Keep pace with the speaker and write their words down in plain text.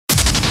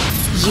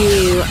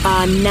You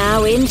are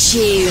now in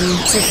tune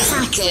to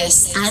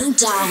Fracus and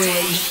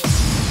Darwin.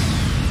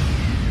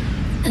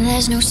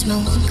 There's no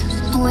smoke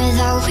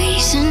without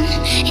reason.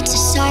 It's a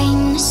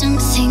sign there's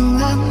something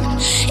wrong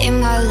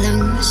in my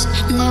lungs.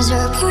 There's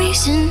a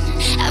poison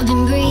I've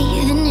been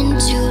breathing in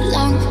too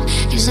long.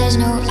 Cause there's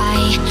no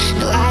I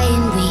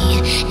in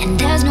me. And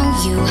there's no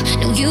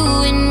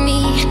you in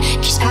me.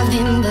 Cause I've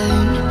been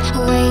burned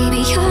way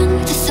beyond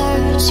the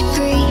third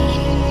degree.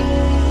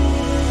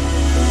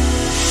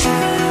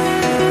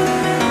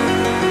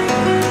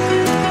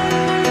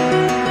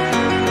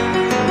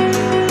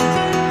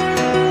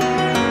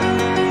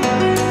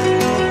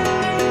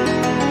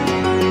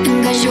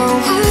 Your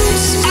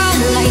words are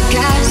like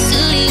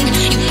gasoline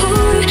you pour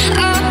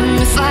on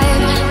the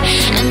fire,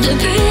 and the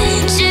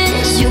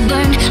bridges you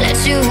burn led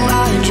to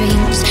our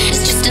dreams.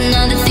 It's just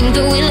another thing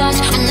that we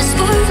lost when the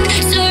spark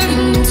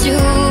turned into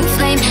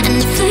flame, and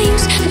the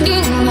flames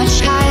grew much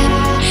higher.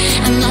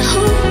 And my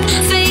hope,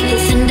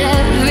 faith, and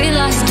every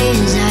lost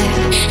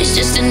desire, it's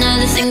just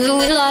another thing that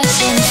we lost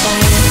in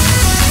fire.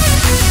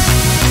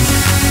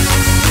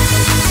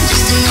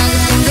 Just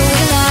another thing that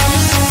we lost.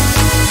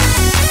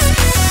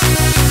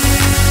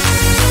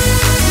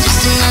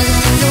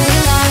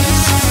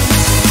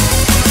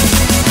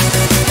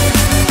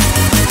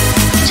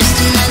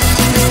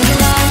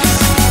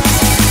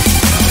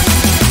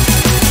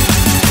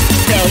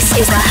 This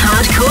is the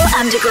Hardcore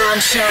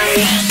Underground Show.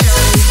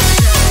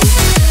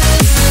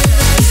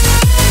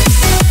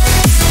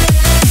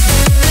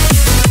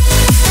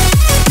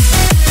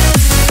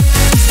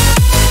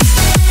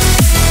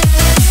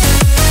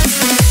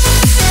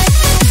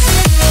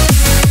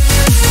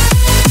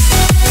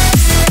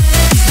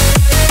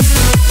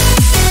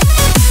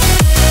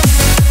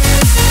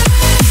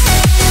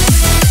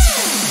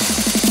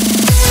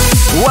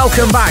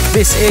 Welcome back.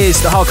 This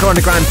is the Hardcore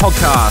Underground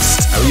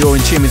podcast. You're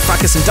in tune with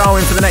Fracus and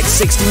Darwin for the next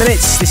 60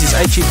 minutes. This is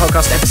HE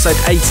Podcast episode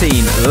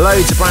 18.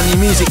 Loads of brand new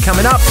music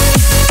coming up.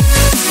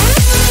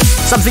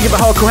 Something of a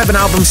Hardcore Heaven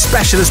album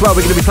special as well.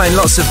 We're going to be playing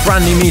lots of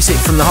brand new music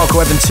from the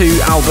Hardcore Heaven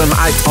 2 album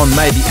out on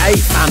May the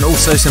 8th, and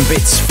also some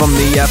bits from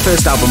the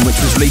first album,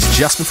 which was released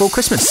just before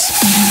Christmas.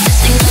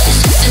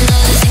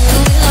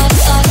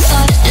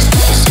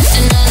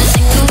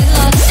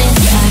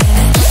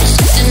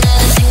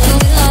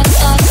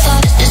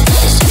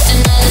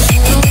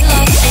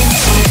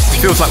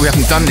 Feels like we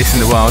haven't done this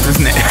in a while,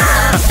 doesn't it?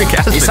 I think it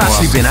has It's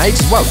actually been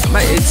ages. Well,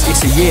 mate, it's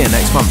a year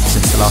next month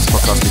since the last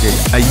podcast we did.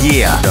 A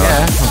year?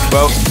 Yeah.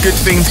 Well, good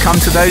things come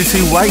to those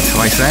who wait,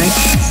 I say.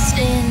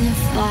 In the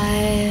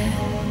fire,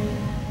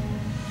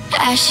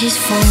 ashes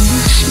fall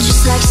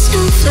just like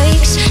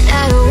snowflakes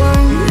that are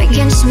warm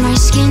against my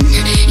skin.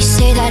 You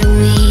say that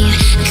we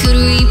could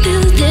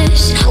rebuild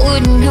this, I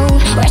wouldn't know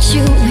where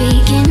to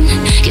begin.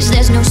 Cause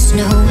there's no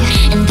snow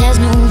and there's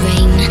no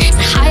rain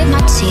to hide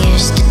my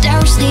tears, to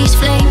douse these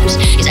flames.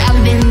 Cause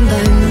I've been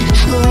burned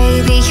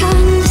way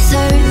beyond the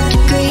third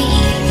degree.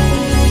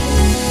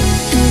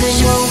 Cause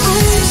your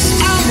words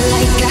are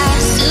like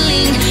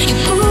gasoline you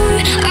pour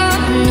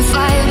on the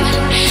fire,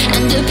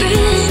 and the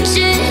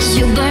bridges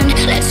you burn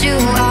led to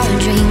our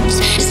dreams.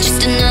 It's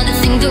just another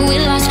thing that we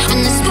lost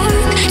when the spark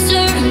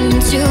turned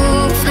into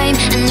flame,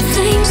 and the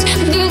flames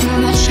grew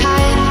much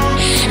higher.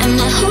 And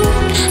my hope,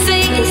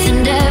 faith,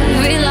 and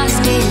every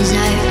lost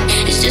desire,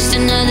 it's just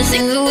another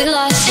thing that we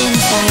lost in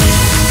fire.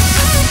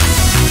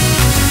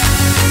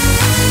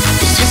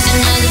 It's just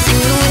another thing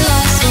that we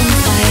lost in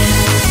fire.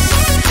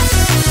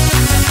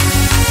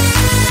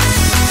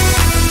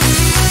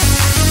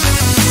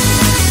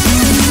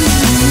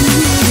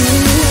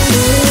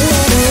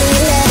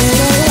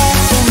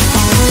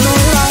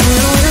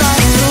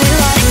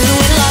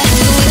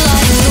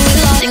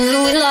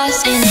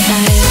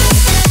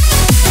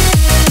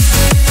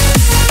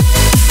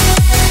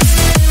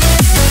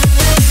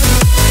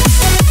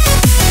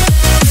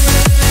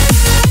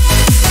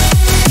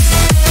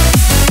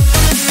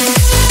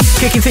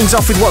 Kicking things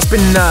off with what's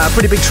been a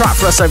pretty big track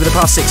for us over the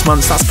past 6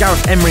 months. That's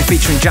Gareth Emery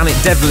featuring Janet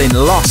Devlin,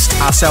 Lost.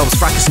 Ourselves,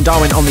 Fracus and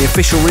Darwin on the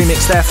official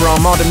remix there for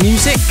Armada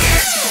Music.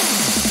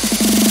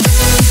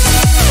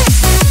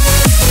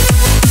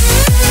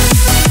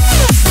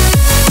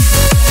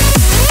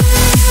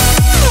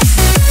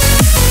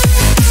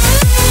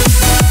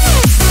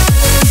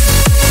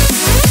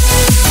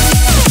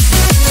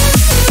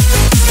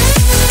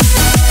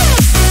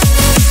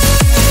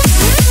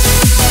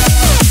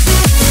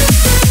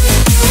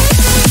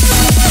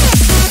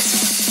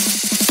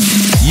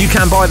 You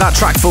can buy that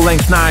track full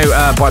length now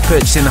by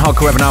purchasing the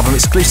Hardcore Heaven album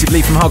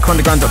exclusively from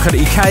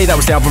hardcoreunderground.co.uk. That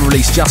was the album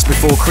released just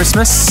before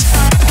Christmas.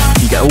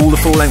 You get all the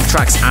full length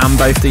tracks and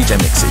both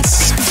DJ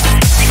mixes.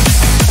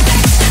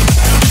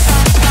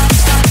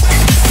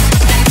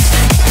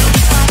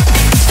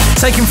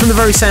 Taken from the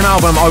very same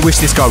album, I wish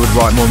this guy would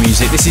write more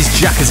music. This is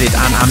Jackazid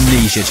and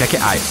Amnesia. Check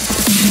it out.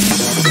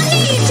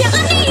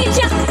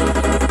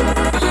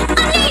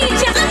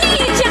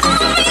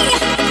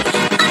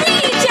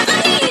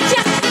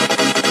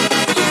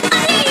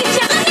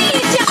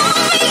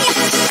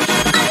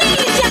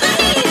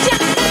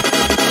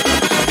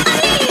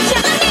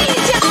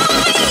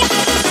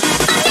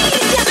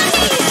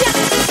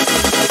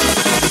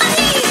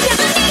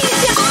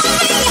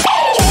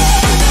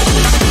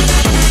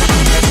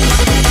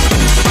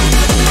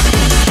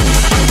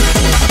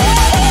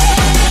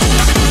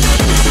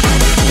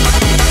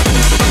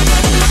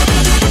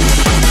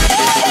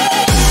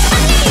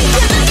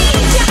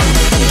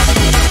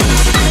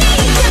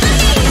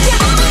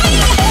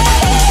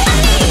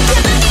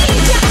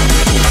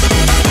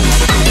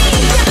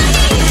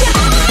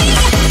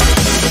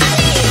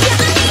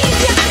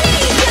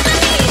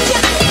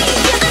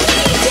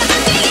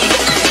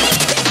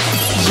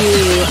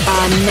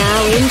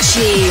 in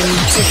tune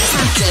to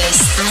Fracus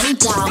and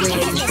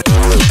Darwin.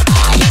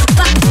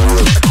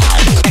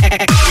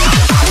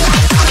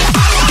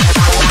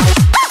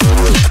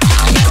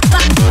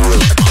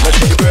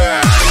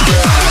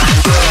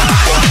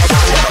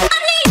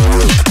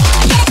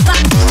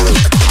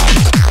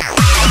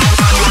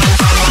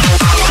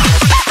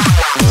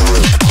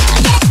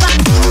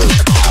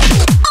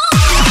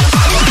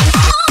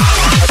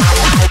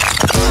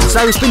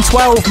 So it's been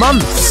 12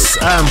 months,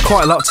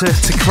 quite a lot to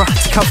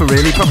cover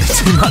really, probably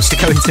too much to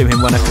go into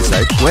in one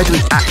episode. Where do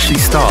we actually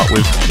start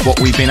with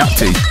what we've been up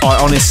to? I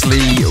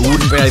honestly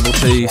wouldn't be able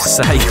to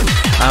say.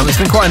 It's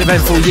been quite an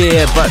eventful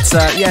year, but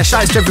yeah,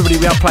 shouts to everybody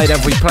we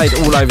played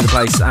all over the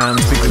place, and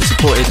people who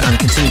supported and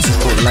continue to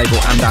support the label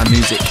and our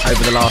music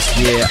over the last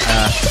year.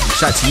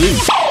 Shout to you.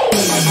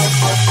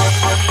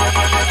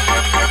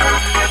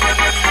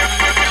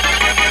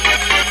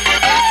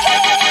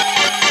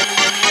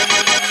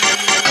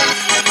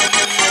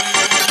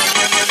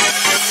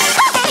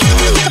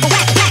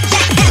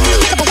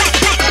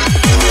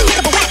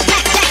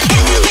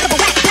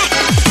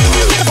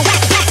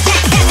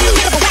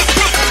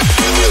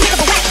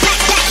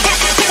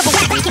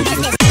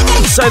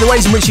 So the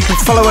ways in which you can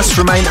follow us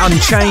remain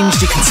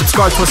unchanged. You can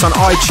subscribe to us on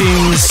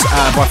iTunes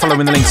by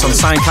following the links on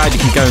SoundCloud.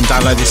 You can go and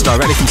download this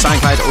directly from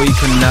SoundCloud, or you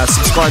can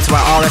subscribe to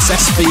our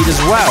RSS feed as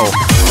well.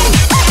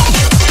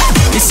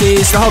 This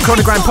is the Hardcore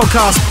Underground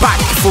podcast, back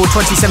for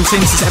 2017.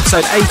 This is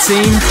episode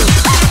 18.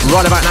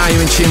 Right about now,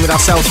 you're in tune with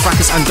ourselves,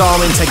 Fracus and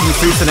Darwin, taking you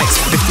through for the next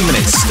 50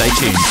 minutes. Stay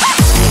tuned.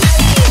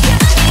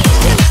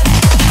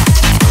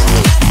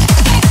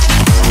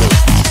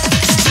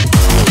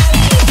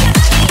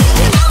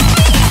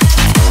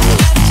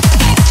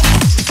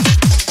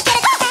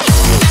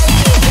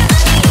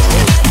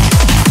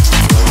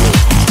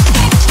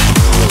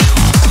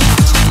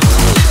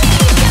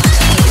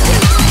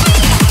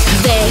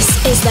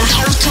 Is the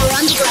Hardcore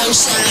Underground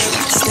Show.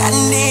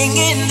 Standing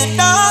in the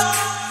dark,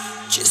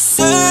 just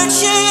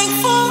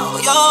searching for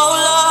your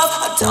love.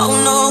 I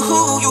don't know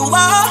who you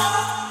are,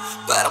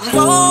 but I'm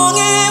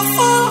longing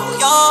for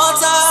your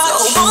touch.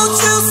 So won't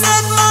you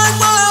set my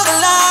world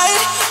alight?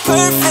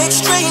 Perfect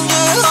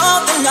stranger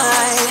of the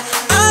night.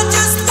 I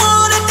just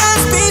wanna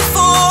dance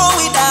before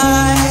we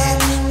die.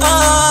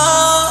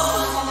 Oh,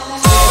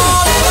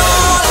 all in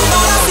all, I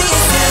wanna see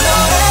is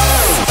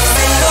silhouettes,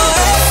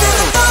 silhouettes in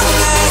the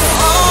darkness.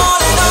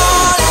 All in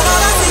all,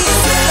 I see is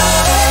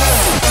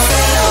silhouettes,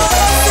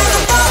 silhouettes in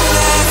the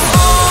darkness.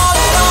 All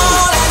in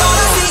all,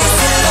 I see is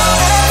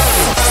silhouettes,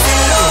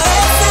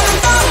 silhouettes in the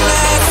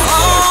darkness.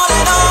 All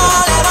in all,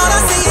 I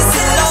see is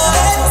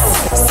silhouettes,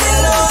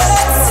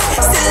 silhouettes,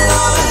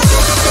 silhouettes.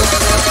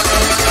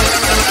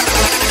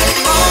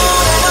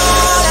 All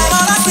in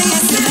all, I see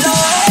is silhouettes.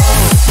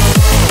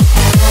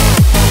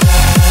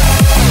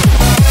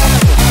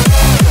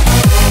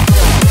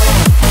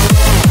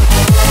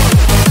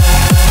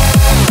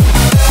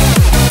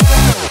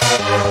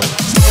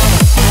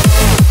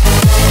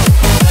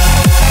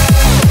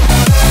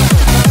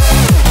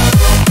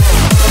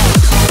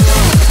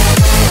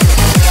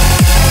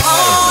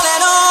 All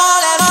in all,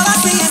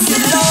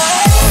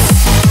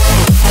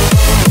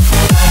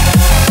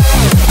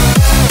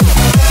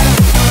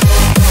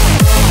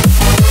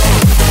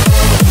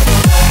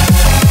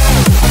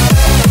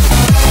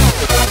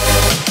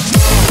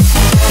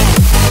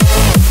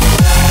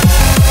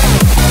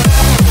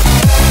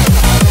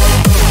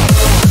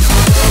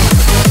 I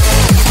see is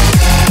silhouettes.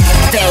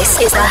 This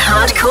is the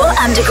Hardcore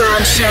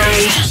Underground Show.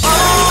 All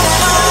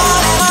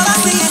I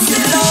see is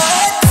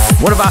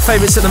silhouettes. One of our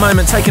favourites at the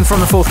moment, taken from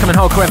the forthcoming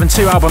Hardcore Heaven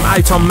 2 album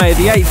out on May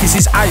the 8th. This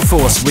is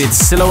Outforce with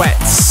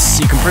Silhouettes.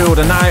 You can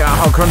pre-order now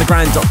at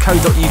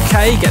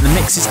hardcoreunderground.co.uk. Get the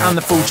mixes and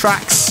the full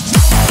tracks.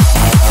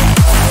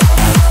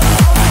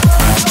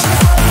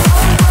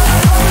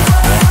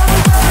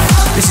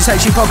 This is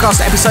HU Podcast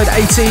episode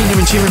 18. You're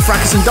in tune with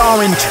Fracus and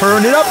Darwin.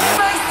 Turn it up.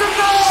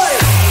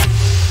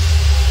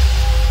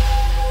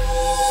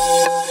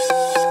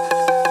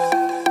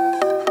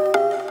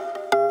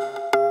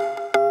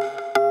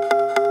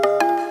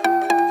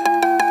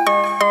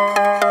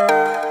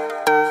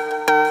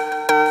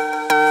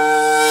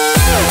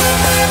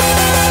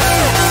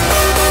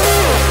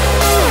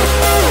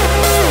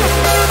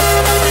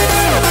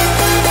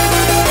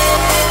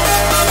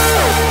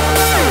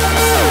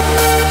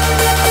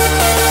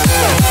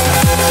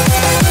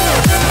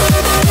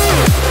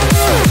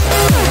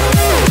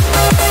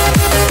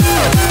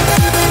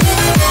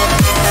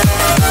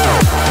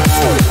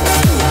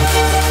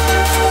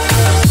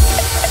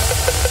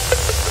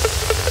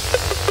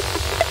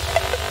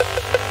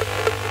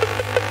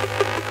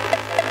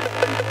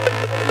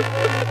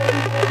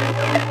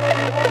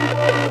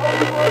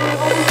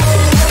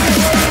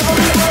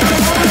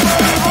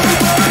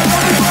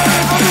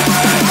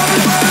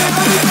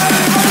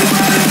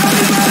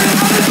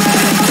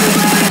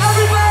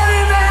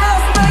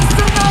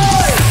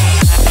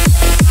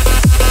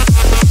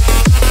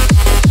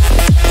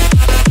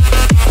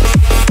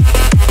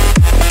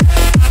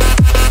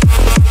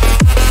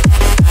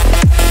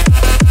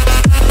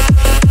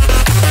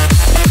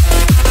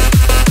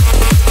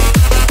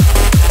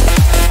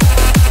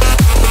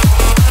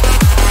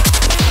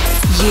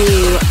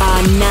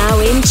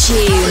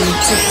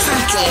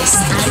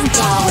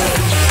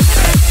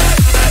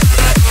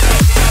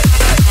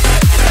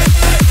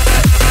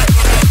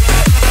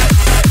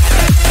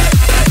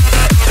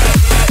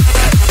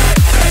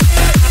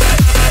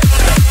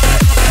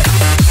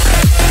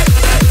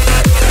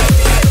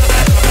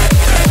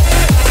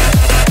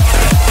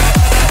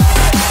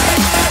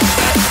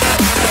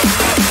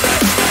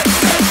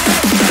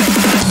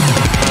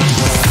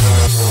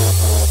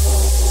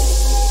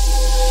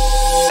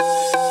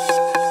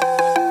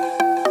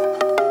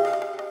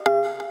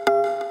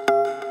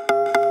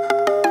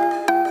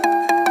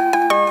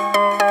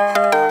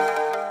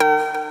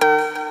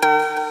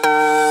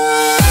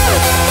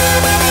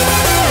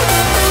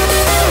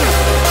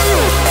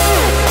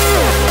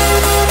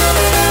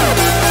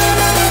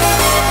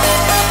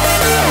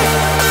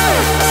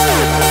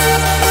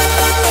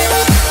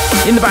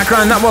 In the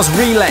background, that was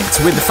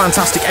Relect with the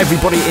fantastic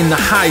Everybody in the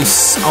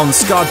House on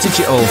Scar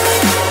Digital.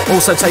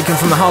 Also taken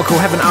from the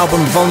Hardcore Heaven album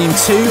Volume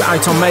 2,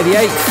 out on May the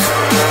 8th.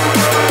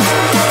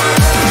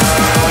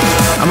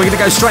 And we're going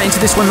to go straight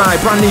into this one now.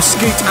 Brand new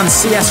Scoot and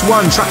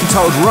CS1, track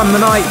entitled Run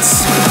the Night.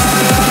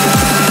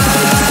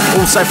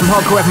 Also from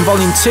Hardcore Heaven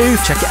Volume 2,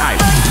 check it out.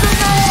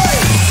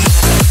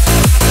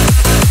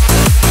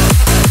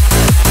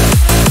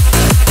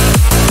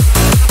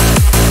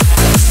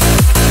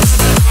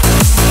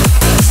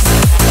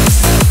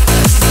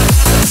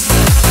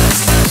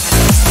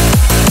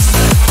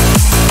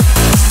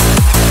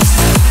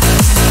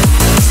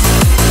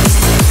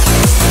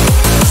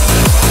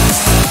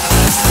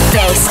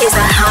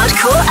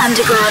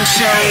 Underground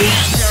show.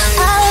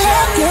 I'll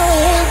let you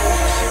in.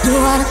 You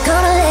wanna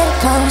come a little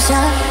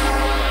closer,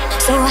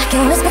 so I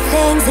can whisper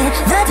things in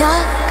the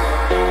dark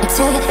and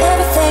tell you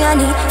everything I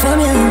need from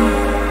you.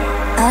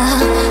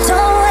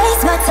 Don't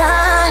waste my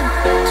time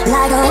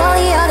like all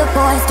the other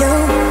boys do.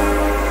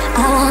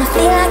 I wanna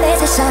feel like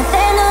this is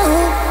something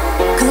new,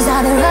 'cause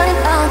I've been running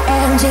on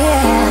empty.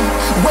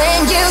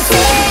 When you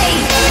say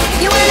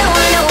you wanna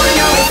know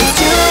if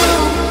it's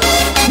true,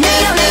 no,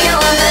 I'm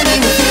running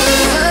with you.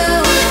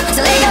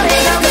 So let go,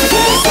 'cause it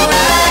feels so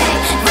right.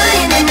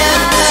 Running the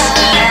night.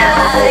 Yeah.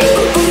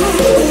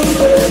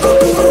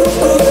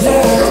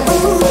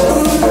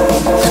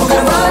 We're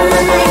gonna run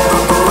the night.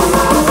 Yeah.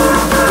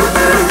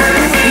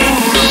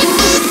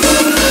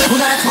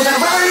 We're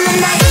gonna run the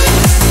night.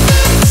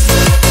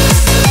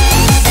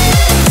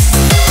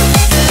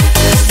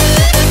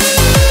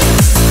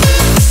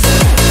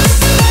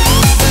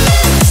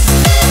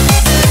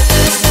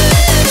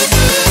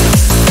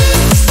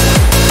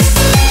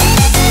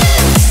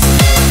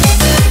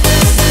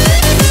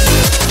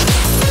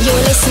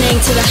 Listening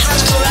to the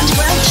Hardcore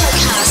Underground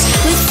podcast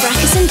with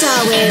Fracus and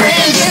Darwin.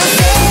 When you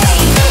say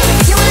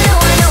you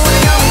wanna know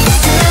it's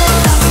true,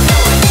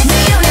 no,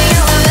 I'm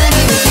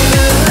running with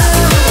you.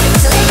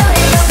 So let go,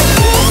 'cause it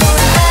feels so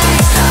right.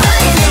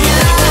 Running the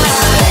night.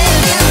 When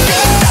you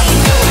say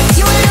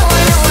you wanna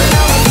know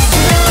it's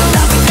true,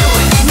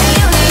 no,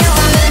 I'm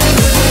running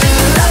with you.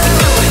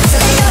 So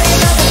let go,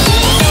 'cause it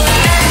feels so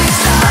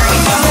right.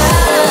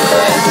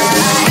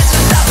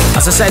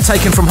 As I said,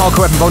 taken from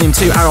Hardcore Weapon Volume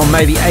 2, out on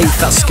May the 8th.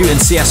 That's Scoot and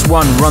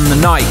CS1, Run the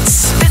Night.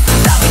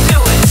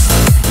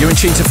 You're in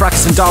tune to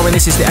Fracus and Darwin.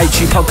 This is the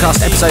HU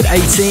Podcast, episode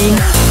 18.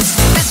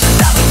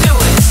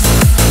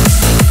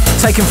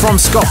 Taken from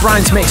Scott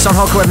Brown's mix on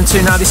Hardcore Weapon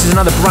 2. Now, this is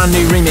another brand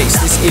new remix.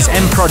 This is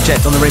M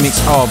Project on the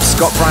remix of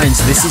Scott Brown's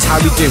This Is How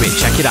We Do It.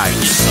 Check it out.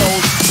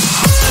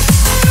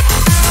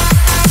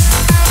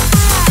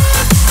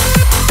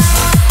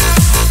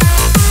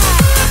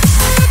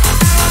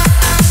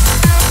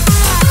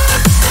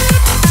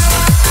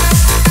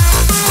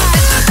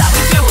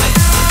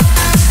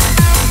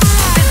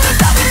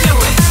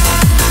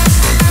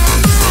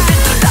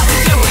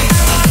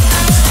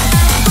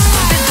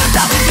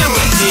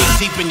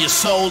 Deep in your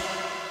soul.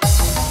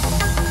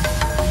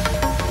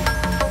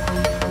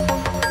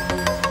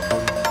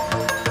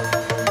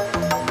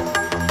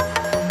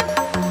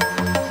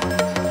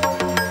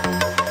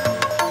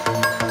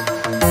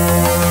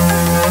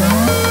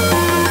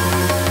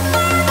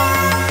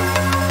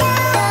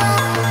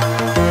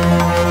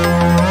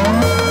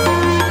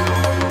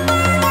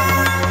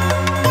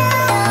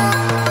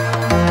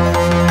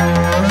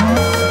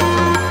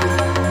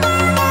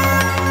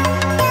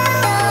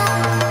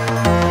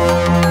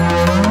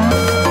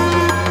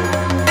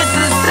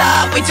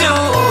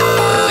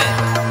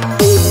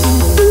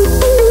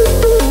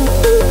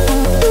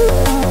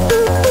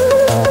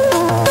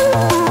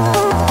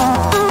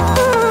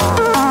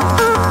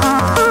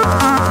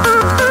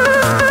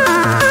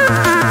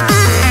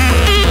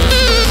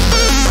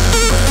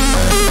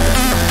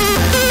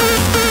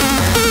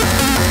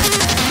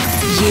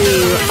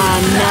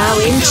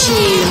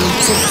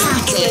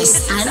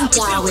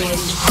 Darwin.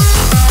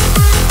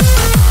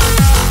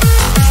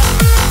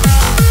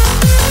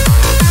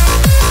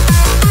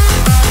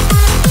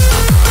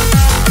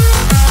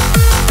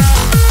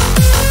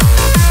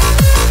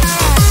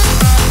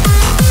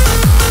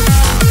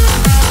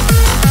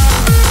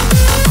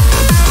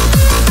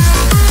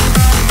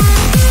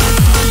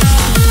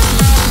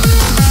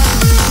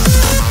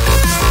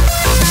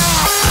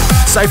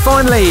 So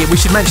finally, we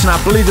should mention our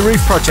Blew the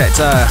Roof project.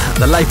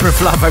 The labour of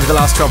love over the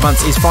last 12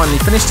 months is finally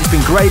finished. It's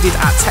been graded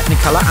at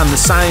Technicolor and the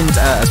sound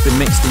has been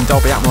mixed in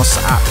Dolby Atmos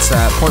at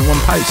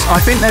 0.1 post. I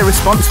think they're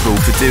responsible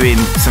for doing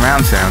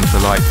surround sound for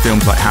like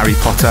films like Harry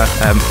Potter.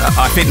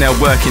 I think they're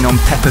working on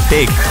Peppa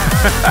Pig.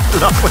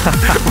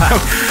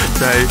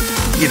 So,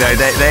 you know,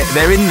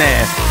 they're in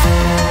there.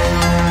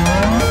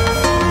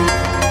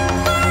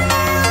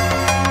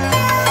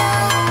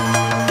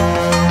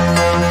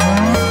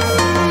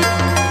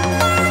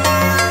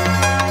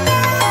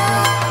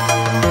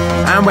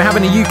 And we're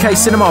having a UK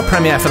cinema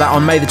premiere for that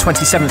on May the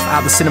 27th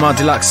at the Cinema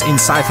Deluxe in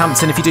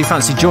Southampton. If you do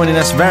fancy joining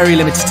us, very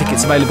limited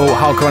tickets available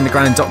at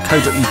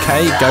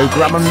hardcoreunderground.co.uk. Go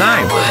grab them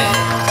now.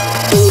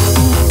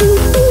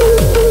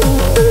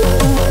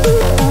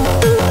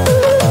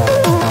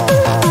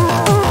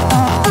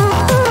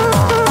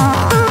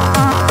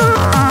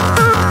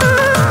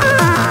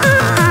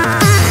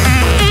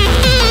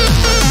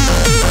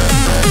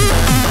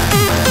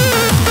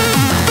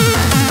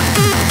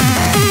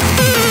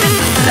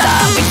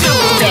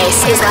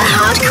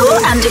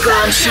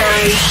 Underground Show.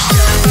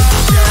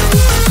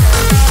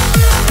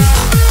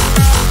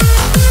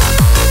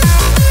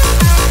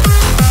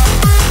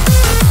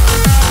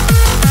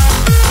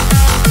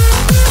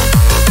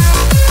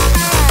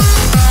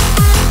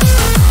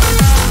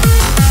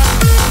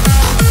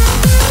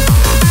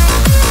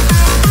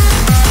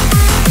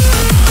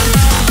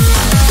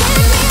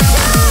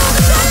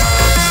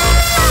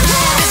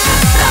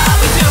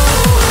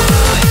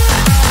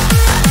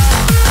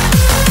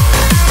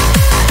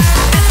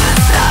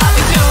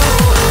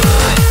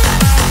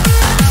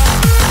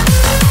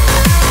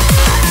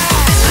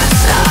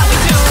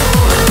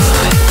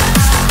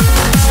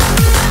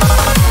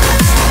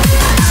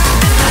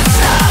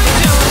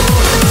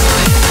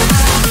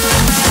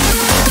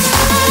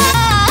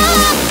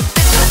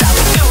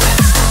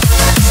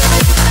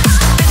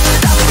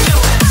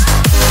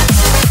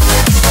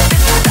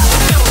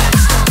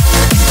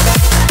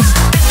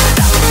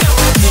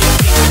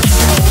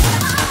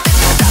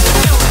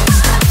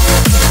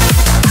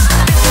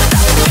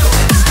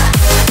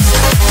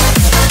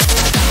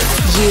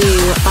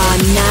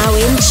 Now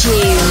in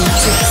tune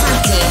to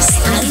Fracus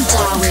and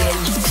Darwin.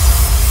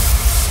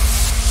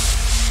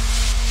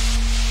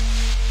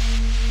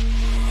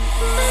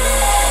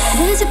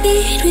 There's a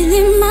beat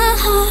within my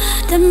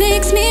heart that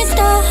makes me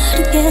start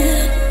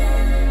again.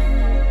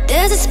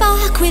 There's a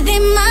spark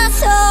within my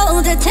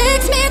soul that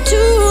takes me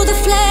to the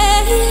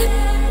flame.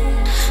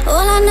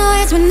 All I know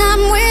is when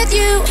I'm with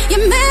you, you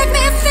make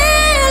me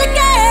feel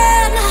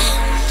again.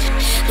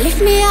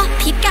 Lift me up,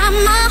 you got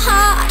my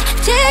heart,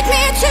 take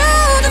me to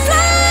the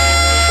flame.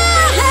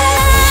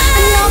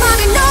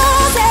 Nobody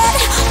knows it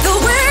the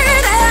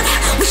way that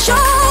we show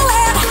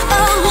it.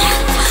 Oh,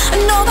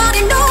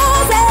 nobody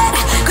knows it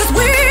 'cause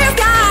we've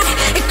got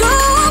it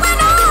going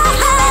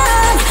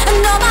on. And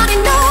nobody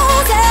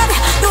knows it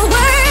the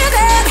way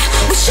that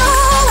we show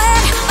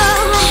it.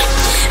 Oh,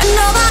 and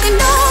nobody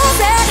knows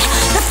it,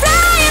 the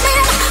flame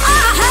in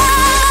our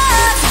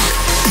hearts.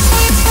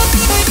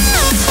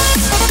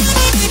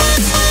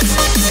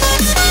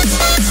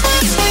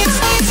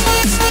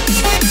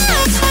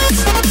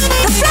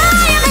 The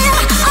flame in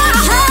our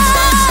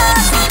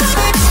hearts.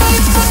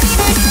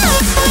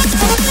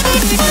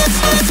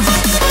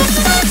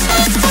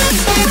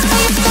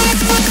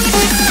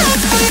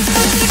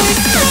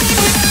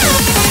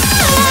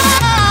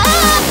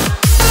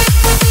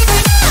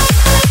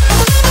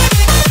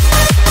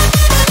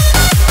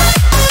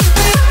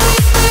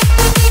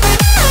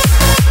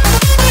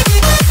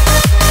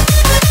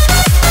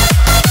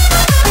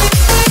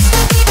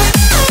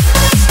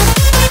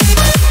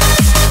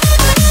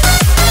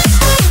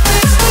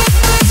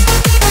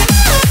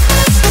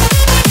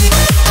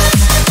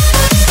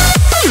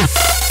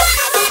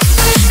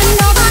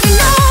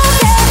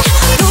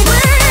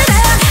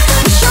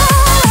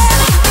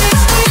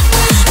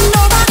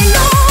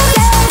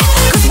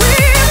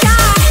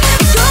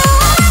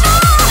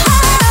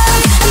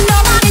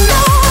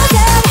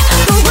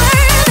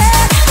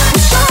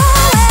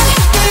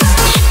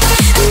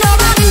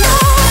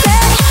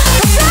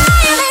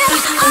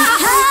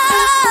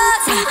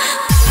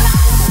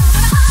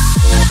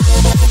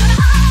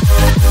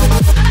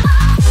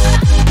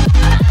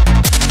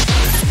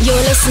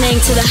 Listening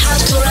to the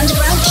Hardcore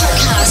Underground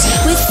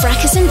podcast with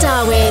Fracus and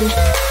Darwin.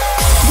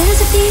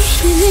 There's a beat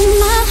within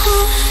my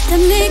heart that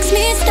makes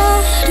me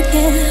start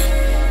again.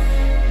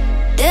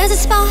 There's a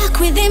spark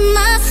within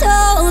my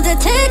soul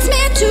that takes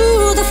me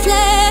to the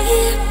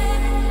flame.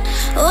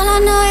 All I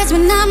know is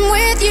when I'm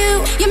with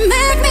you, you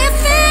make me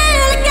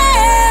feel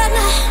again.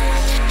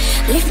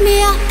 Lift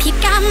me up, you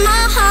got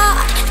my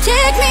heart,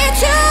 take me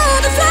to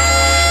the flame.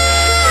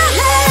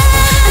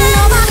 And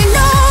nobody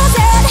knows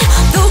it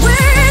the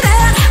way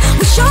that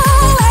we show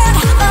it.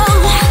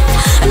 Oh,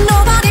 and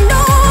nobody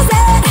knows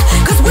it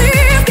 'cause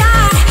we've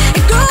got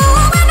it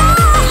going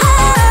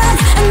on.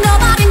 And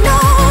nobody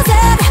knows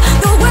it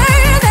the way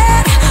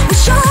that we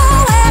show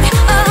it.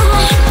 Oh,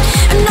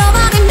 and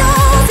nobody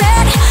knows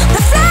it,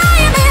 the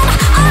flame in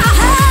our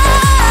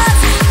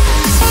hearts.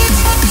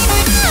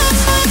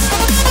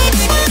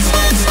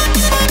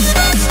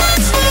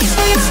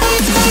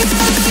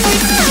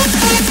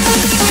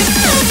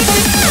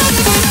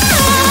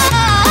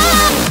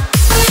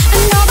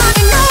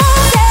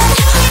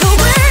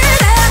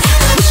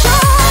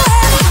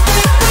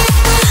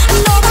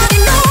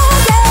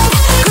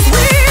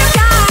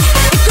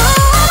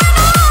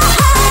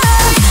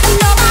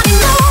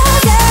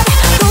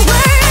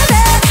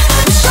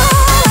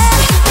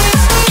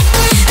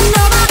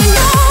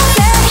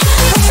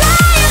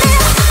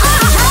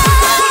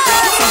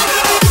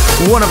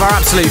 One of our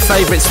absolute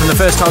favourites from the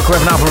first Hardcore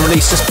Ever album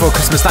released just before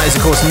Christmas, that is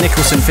of course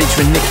Nicholson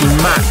featuring Nicky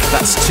Mac.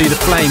 That's To The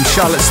Flame,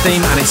 Charlotte's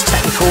theme, and it's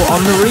Technical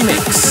on the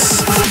remix.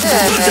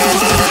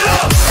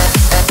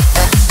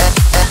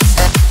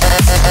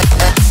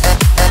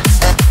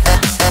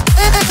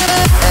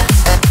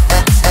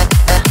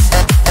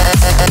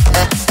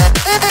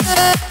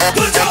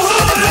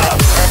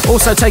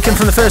 Also taken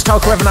from the first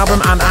Hardcore Ever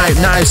album and out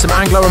now, some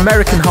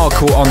Anglo-American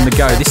hardcore on the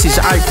go. This is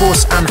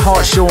Outforce and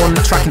Hartshorn,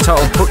 track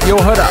entitled Put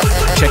Your Hood Up.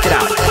 Check it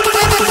out.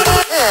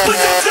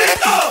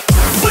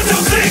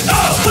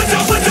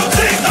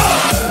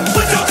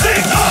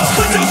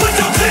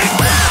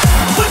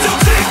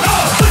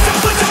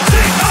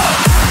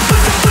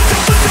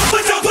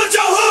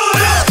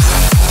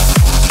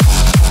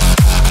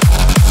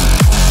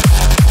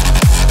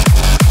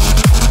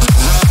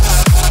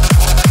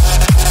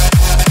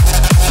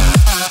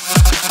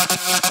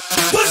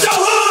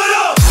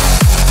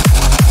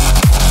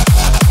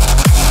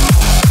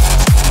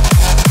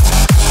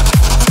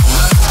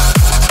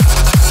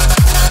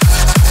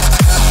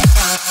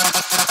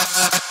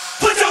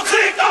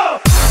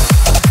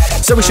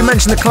 So we should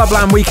mention the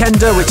Clubland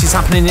Weekender, which is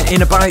happening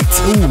in about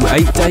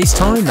 8 days'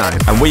 time now.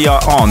 And we are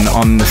on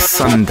the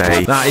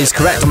Sunday. That is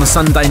correct, on the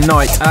Sunday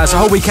night. So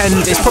whole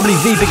weekend is probably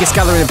the biggest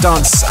gathering of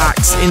dance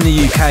acts in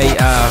the UK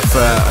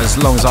for as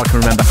long as I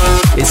can remember.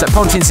 It's at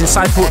Pontins in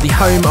Southport, the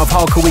home of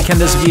hardcore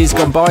weekenders of years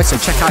gone by. So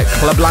check out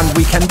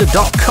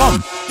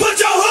clublandweekender.com. Put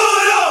your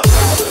hood up!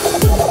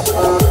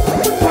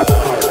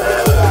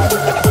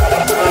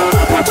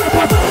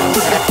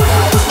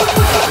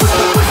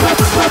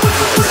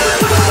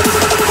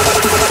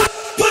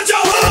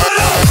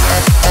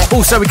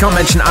 Also, we can't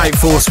mention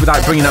Outforce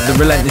without bringing up the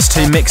Relentless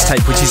 2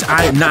 mixtape, which is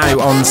out now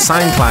on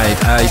SoundCloud.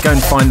 You go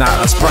and find that.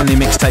 That's a brand new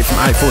mixtape from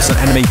Outforce and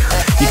Enemy.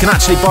 You can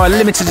actually buy a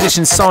limited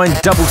edition signed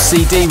double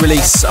CD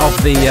release of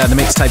the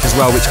mixtape as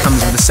well, which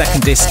comes with a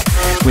second disc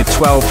with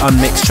 12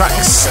 unmixed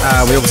tracks.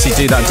 We obviously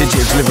do that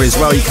digital delivery as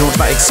well. You can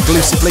order that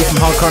exclusively from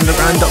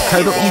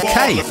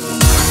hardcoreunderground.co.uk.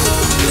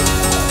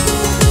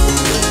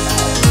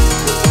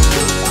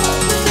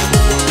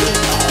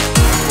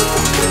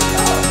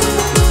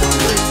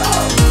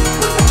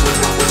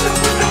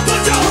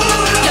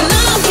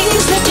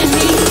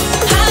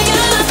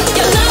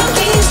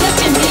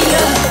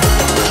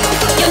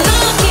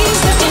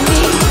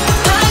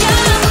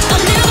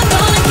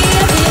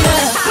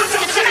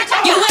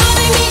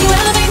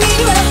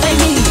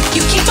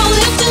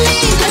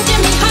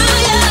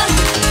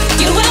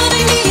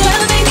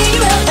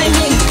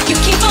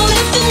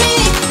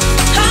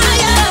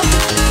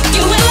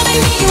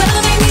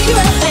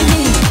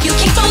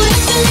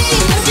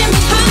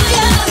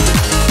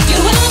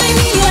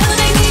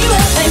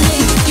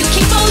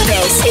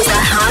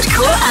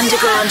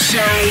 Underground Show.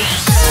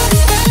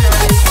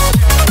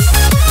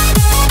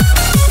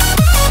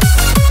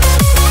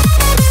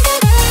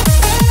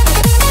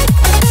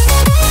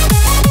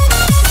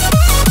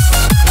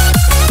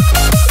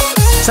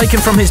 Taken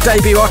from his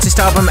debut artist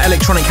album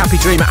Electronic Happy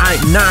Dreamer,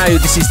 out now.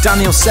 This is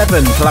Daniel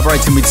 7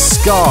 collaborating with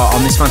Scar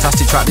on this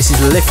fantastic track. This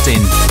is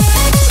Lifting.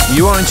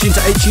 You are in tune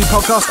to HU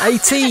Podcast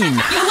 18. You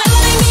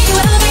elevate me, you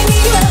elevate me,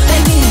 you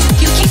elevate me.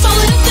 You keep on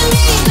lifting me,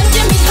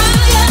 lifting me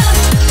higher.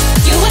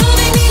 You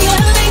elevate me, you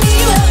elevate me,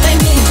 you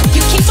elevate me.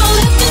 You keep on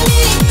lifting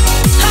me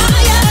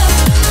higher.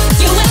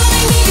 You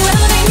elevate me, you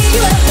elevate me,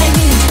 you elevate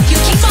me. You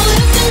keep on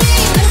lifting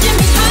me, lifting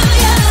me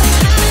higher.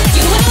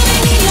 You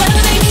elevate me, you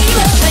elevate me, you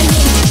elevate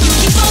me. You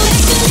keep on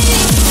lifting me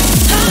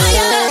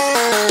higher.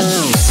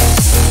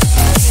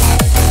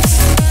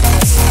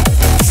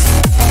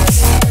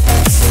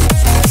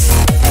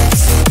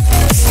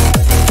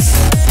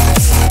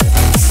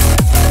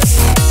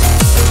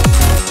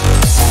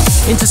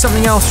 Into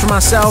something else from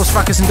ourselves,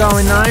 Fracus and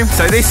Darwin now.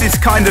 So this is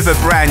kind of a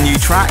brand new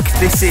track.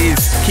 This is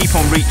Keep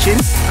On Reaching.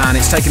 And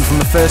it's taken from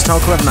the first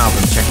Hardcore Heaven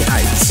album. Check it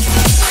out.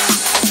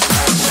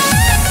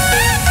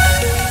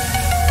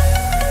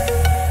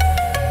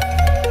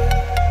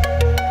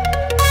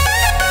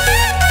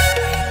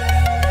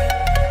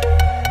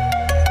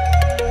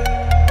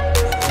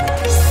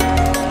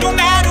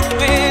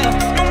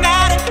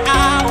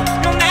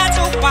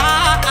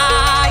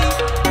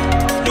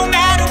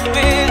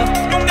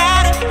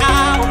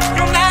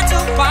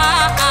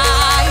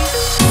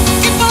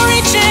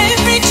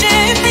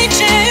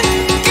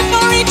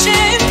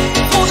 Reaching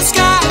for the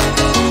sky.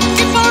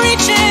 Keep on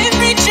reaching.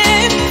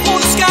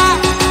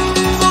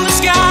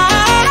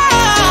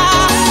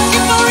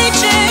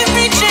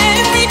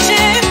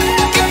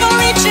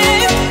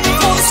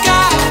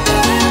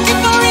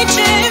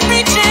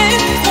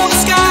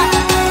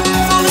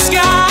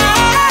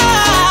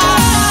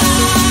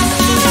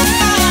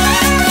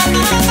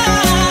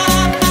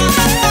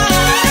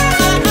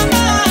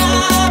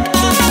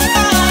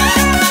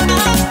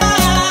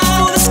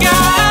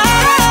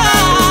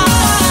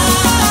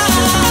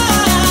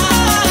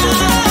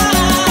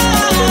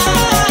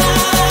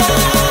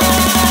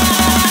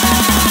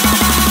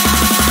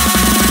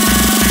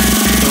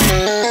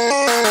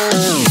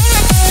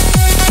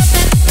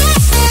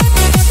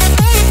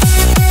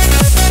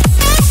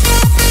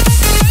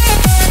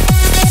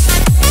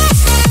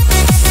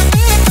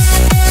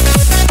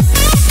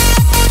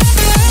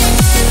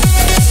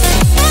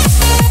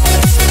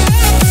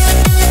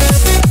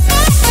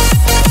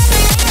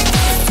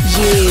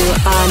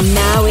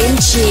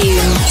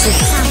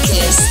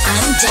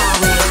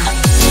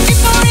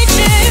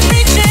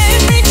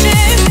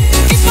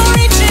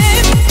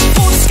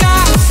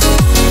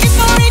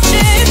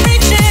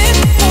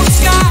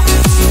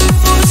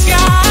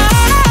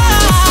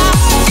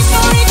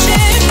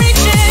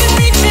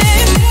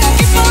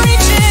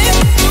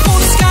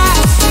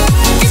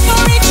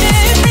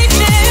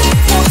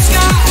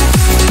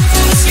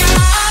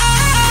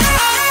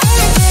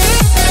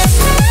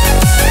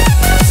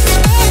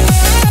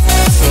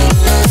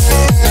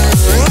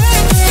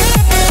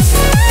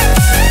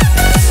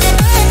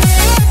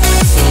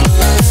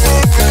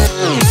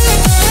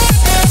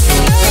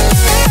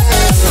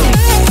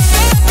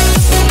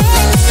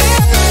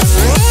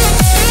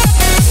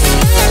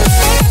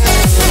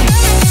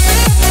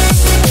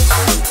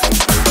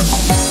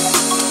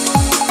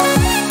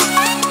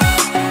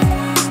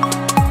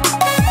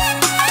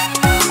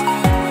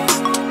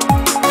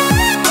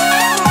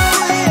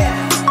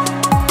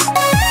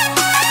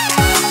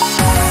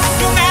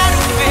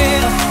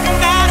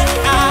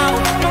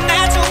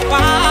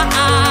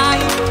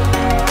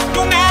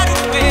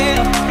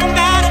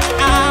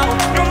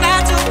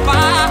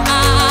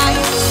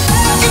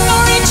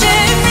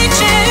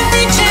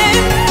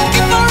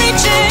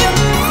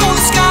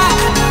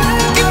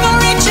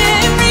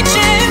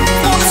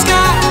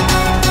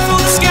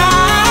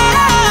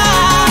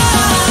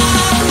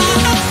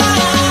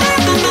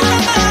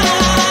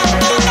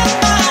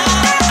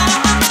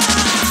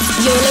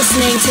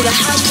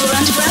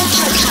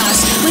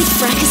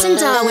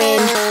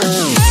 Darwin.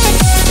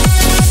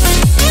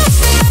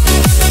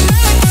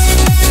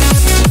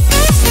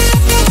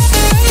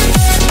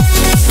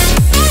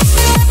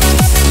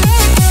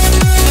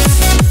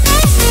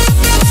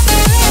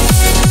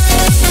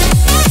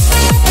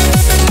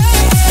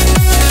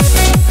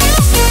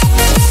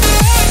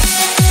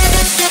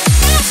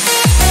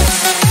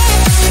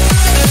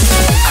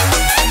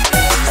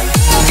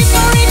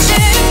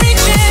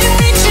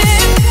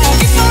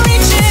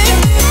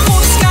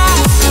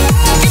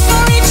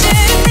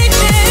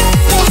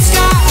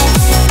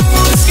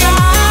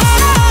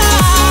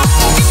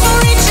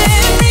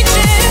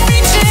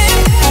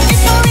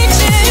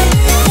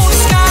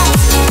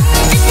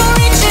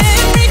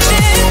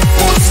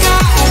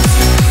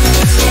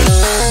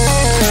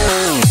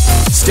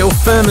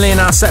 Firmly in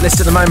our set list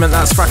at the moment,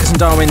 that's Fracus and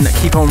Darwin,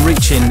 Keep On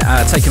Reaching,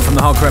 taken from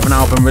the Hardcore Evan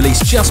album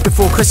released just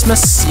before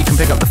Christmas. You can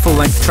pick up the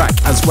full-length track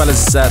as well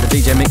as the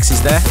DJ mixes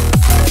there.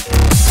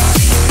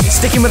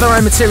 Sticking with our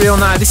own material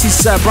now, this is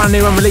brand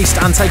new, unreleased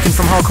and taken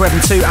from Hardcore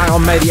Evan 2 out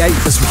on May the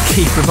 8th, as we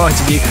keep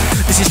reminding you.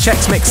 This is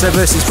Chex Mixer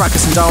versus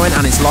Fracus and Darwin,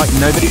 and it's like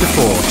nobody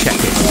before. Check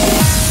it.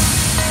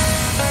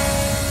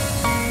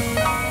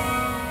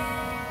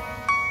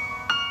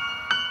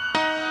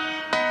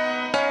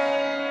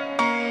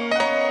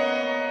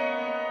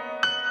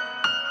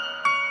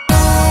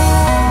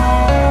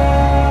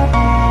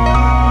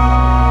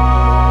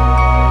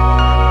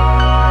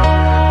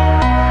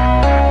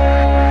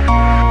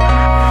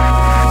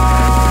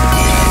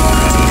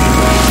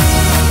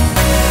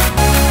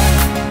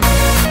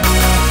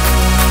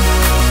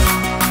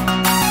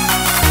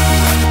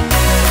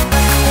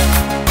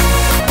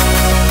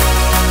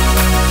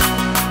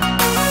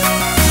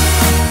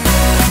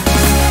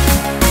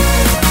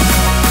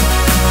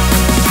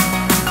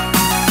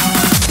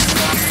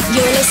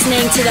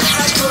 Listening to the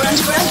Hardcore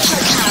Underground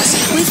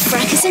podcast with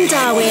Fracus and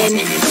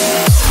Darwin.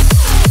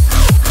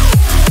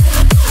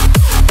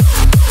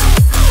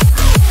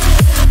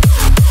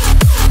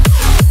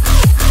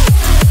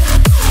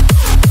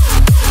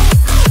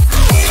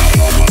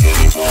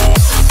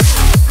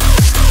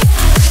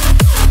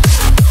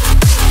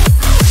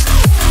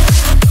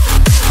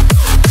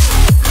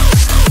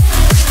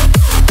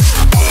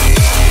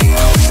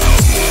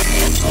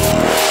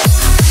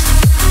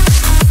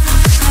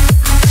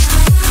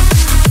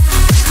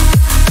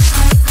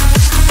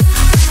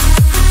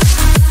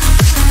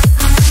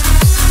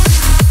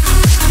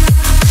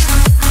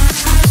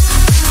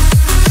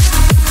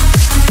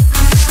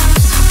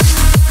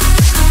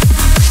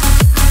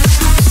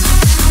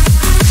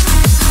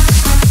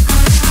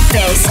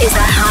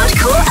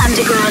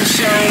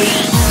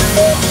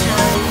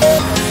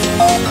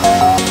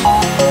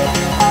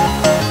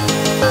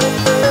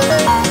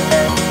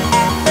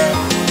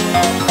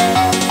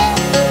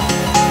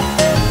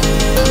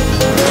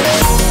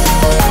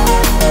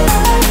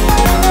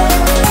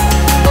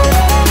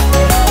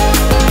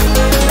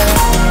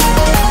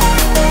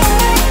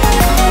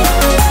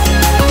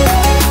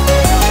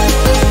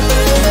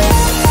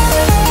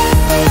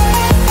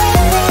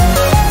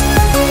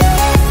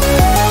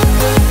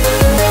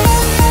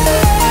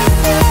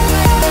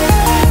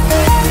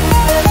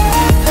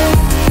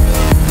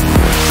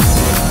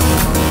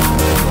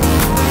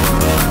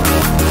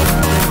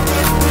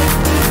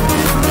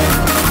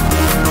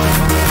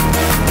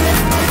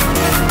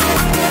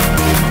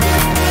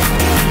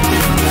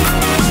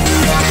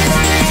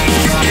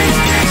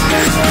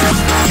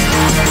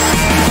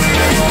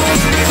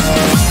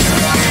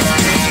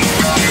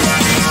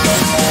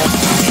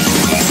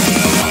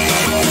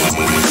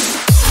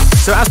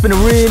 So it has been a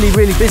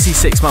really busy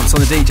 6 months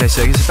on the DJ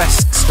circuit. It's the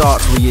best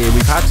start to a year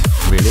we've had,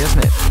 really,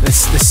 hasn't it?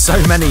 There's so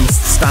many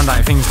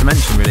standout things to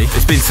mention, really.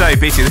 It's been so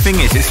busy. The thing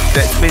is,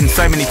 there's been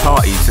so many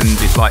parties, and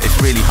it's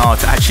really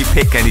hard to actually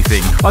pick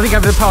anything. I think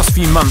over the past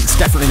few months,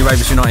 definitely the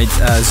Rovers United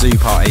Zoo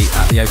party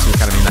at the O2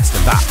 Academy in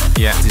Leicester, that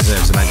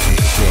deserves a mention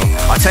for sure.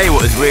 I tell you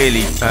what has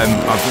really,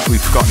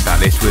 we've forgotten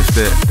about this, was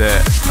the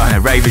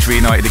Ravers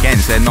reunited again.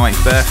 It's their 9th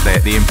birthday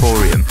at the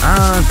Emporium.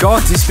 Ah,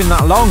 God, it's been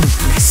that long.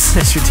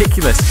 It's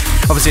ridiculous.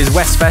 Obviously, there's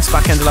Westfest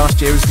back end of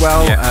last year as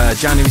well. Yeah.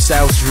 January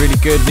sales was really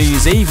good. New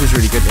Year's Eve was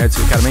really good at the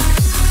O2 Academy.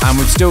 And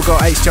we've still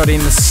got HDD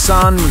in the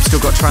Sun. We've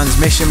still got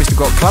Transmission. We've still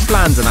got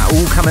Clubland, and that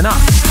all coming up.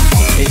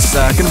 It's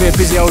going to be a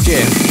busy old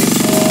year.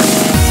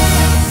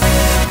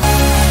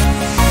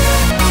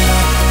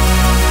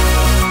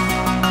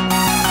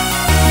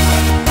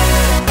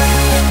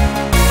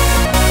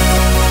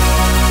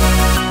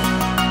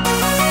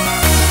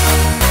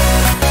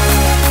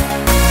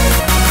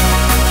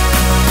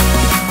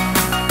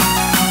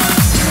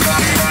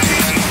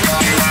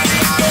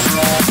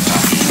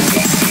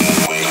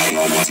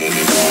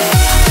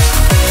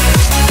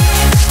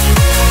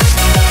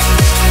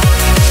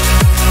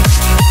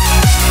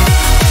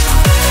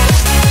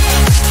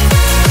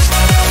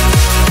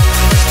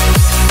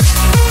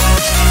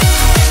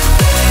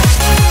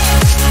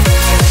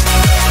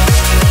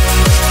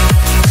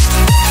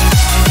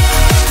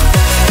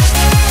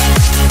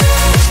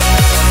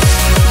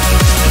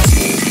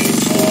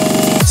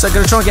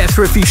 going to try and get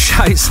through a few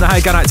shouts now.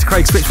 Going out to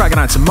Craig Switchback,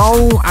 going out to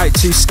Mole, out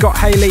to Scott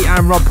Haley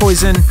and Rob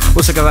Poison.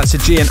 Also go out to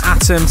G and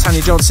Atom,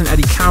 Tanya Johnson,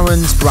 Eddie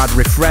Cowans, Brad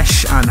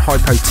Refresh and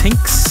Hypo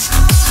Tinks.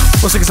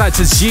 Also goes out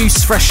to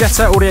Zeus,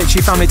 Freshetta, all the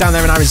HU family down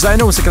there in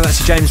Arizona. Also goes out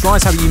to James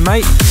Rice, how are you,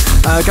 mate?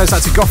 Goes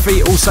out to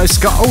Goffey, also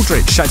Scott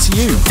Aldridge, shout to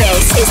you.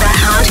 This is the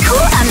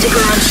Hardcore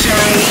Underground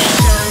Show.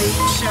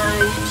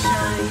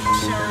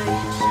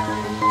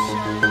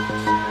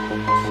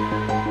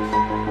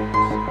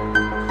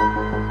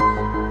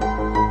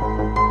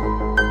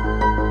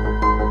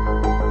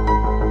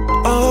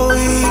 All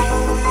we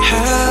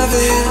have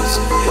is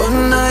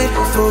one night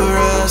for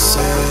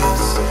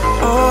ourselves.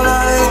 All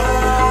I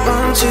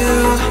want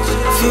to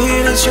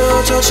feel is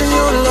your touch and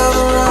your love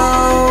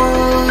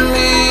around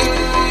me.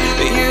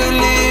 You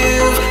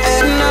live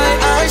at night,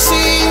 I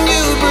see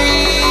you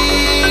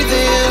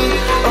breathing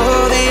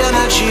all the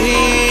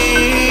energy.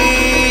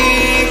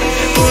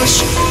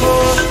 Push,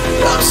 pull,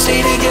 love,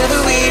 stay together,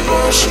 we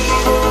push,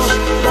 pull,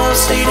 love,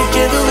 stay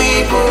together,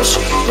 we push,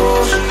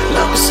 pull,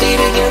 love, stay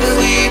together,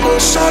 we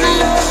push. Our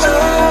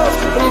love,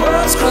 when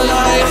worlds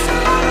collide,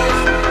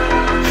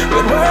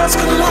 when worlds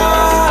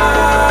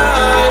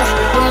collide,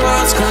 when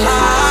worlds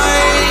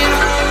collide,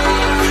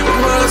 when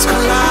worlds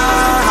collide.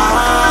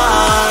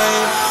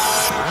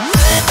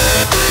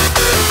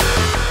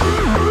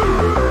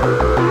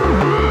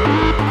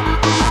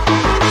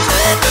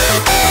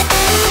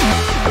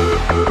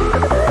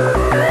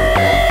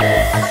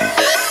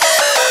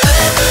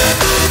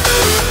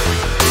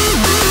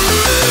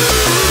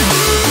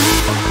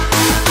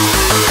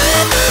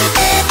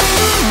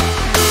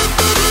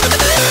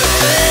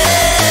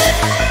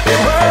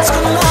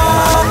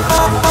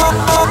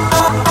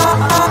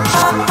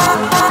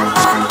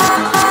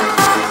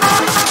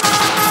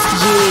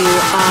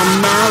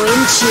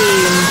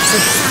 To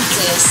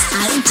Fracus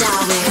and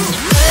Darwin.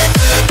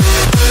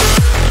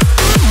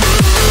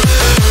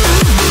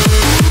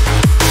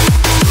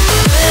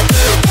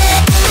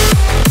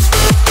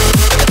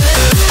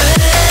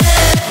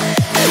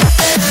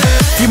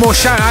 Few more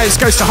shout outs,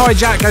 goes to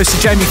Hijack, goes to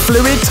Jamie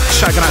Fluid,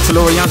 shout out to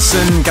Laura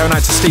Jansen, going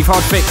out to Steve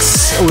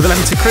Hardfix, all the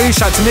Limited crew,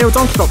 shout to Neil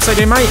Donkey Box, how you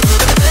doing, mate?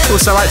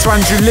 Also out to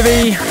Andrew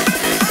Livy.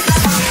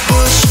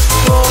 Push,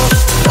 pull,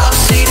 love,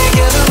 stay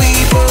together,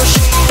 we push,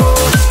 pull,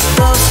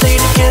 love, stay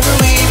together,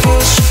 we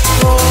push,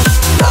 pull,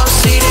 love,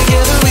 stay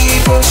together, we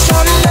push.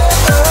 Our love,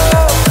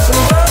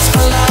 when worlds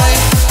collide,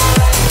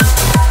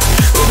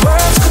 when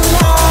worlds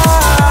collide,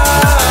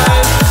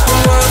 when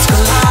worlds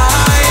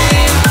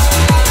collide,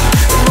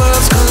 when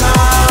worlds collide.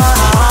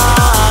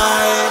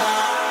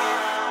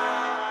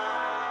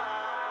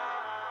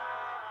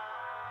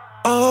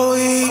 All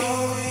we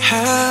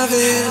have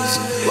is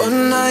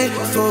one night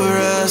for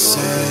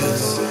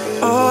ourselves.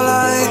 All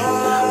I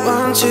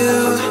want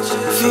to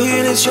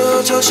feel is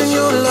your touch and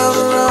your love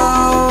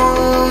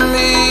around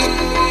me.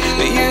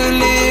 You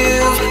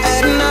live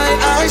at night,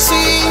 I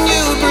see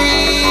you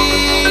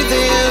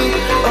breathing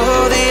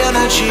all the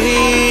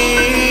energy.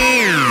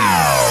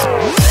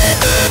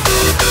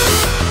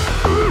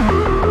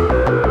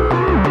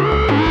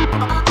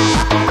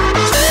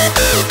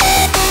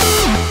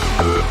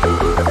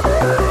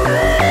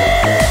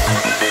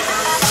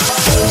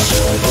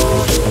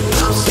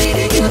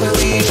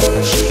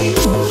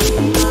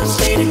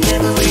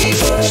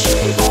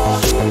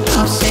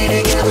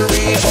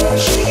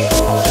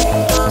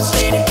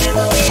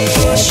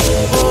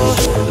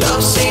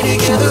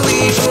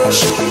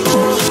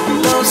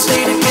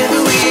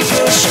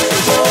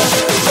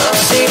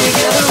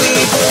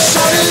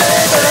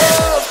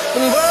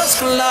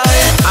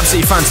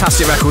 Absolutely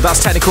fantastic record.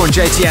 That's Technical and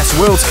JTS,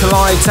 Worlds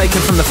Collide,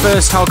 taken from the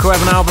first Hardcore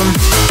Heaven album.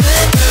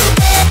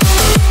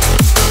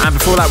 And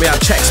before that we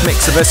had Chex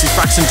Mixer versus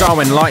Fracus and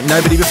Darwin, like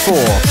nobody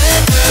before.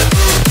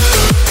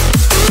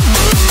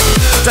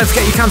 Don't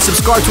forget you can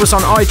subscribe to us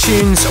on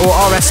iTunes or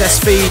RSS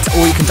feed,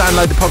 or you can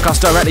download the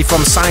podcast directly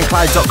from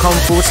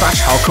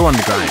soundcloud.com/Hardcore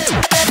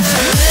Underground.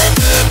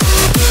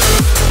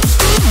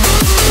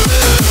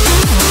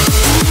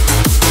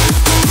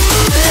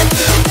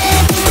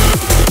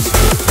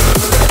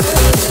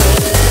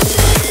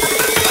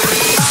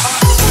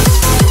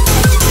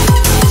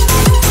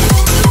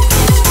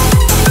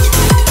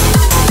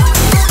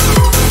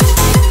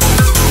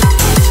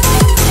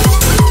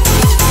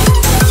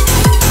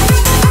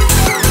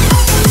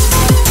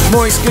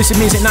 More exclusive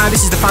music now.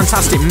 This is the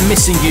fantastic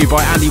Missing You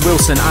by Andy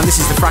Wilson, and this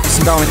is the Fracus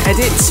and Darwin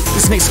edit.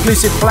 This is an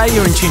exclusive play.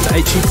 You're in tune to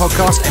HU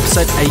Podcast,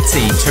 episode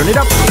 18. Turn it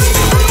up.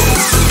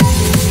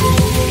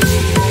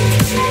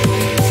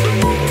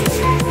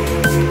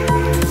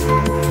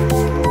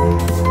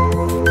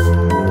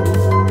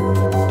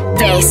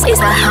 This is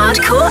the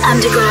Hardcore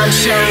Underground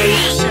Show.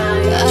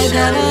 I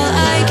got all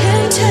I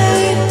can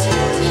take.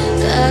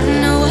 I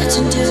don't know what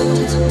to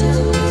do.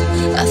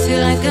 I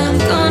feel like I'm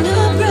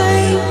gonna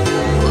break.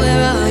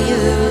 Where are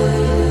you?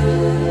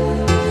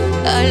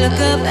 I look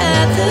up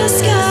at the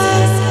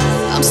sky.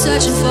 I'm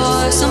searching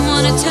for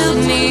someone to tell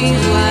me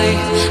why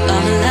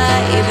I'm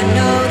alive, even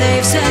though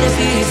they've said it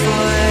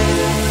before.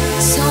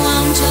 So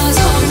I'm just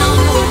holding on,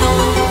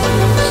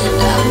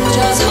 I'm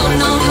just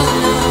holding on.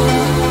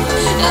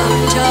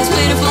 just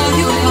waiting for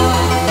you to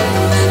call.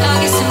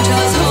 I guess I'm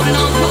just holding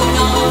on, holding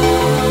on.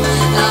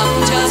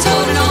 I'm just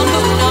holding on,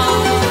 holding on.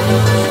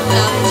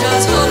 I'm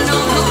just holding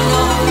on, holding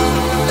on.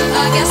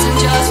 I guess I'm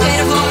just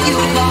waiting for you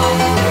to call.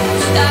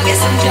 I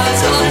guess I'm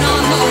just holding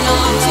on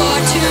for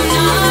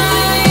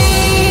tonight.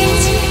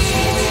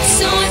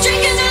 So I'm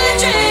drinking another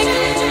drink,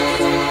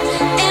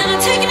 and I'm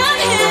taking a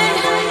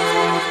hit,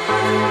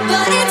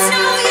 but it's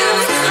no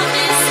use. I'm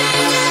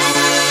missing you.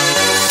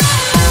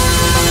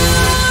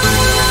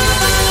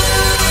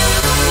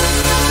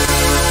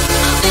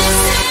 I'm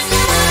missing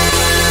you.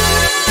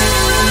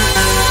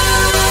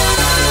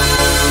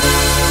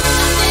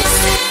 I'm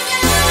missing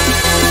you.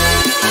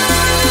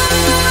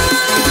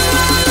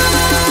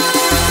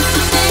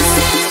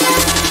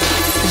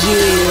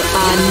 You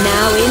are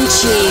now in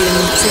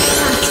tune to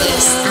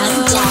Fracus and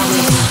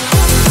Darwin.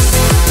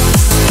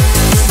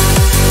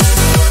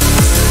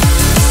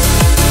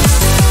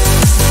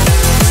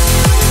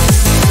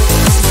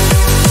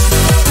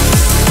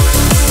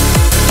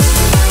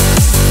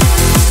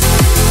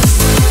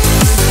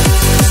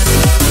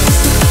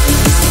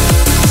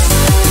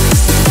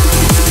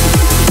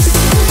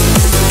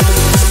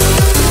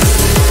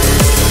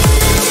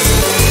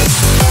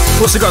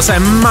 Also got to say a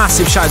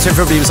massive shout out to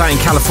everybody who was out in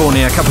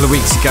California a couple of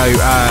weeks ago.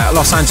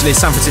 Los Angeles,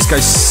 San Francisco,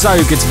 so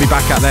good to be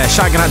back out there.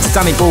 Shouting out to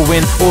Danny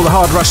Baldwin, all the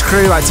Hard Rush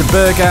crew, out to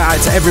Berger, out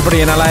to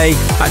everybody in LA,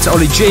 out to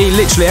Ollie G,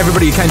 literally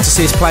everybody who came to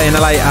see us play in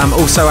LA.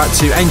 Also out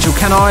to Angel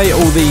Kenai,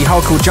 all the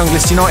Hardcore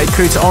Junglist United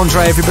crew, to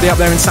Andre, everybody up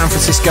there in San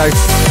Francisco.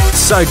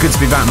 So good to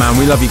be back, man.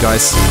 We love you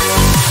guys.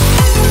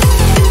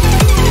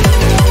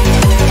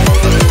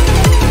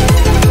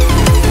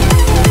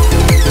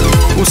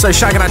 Also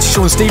shouting out to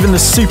Sean Stephen, the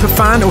super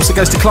fan. Also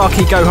goes to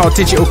Clarky, Go Hard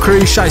Digital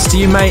crew. Shouts to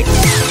you, mate.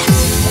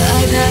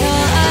 I've had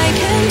all I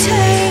can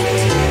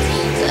take.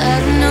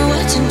 I don't know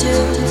what to do.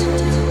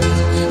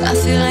 I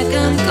feel like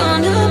I'm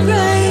gonna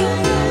break.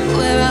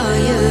 Where are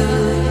you?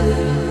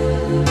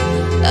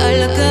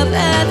 I look up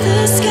at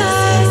the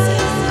sky.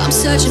 I'm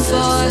searching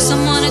for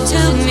someone to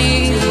tell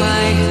me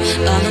why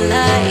I'm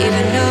alive,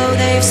 even though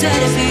they've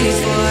said it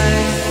before.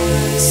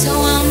 So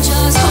I'm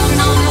just holding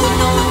on,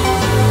 holding on.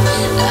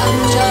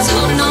 I'm just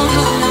holding on,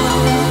 holding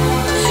on.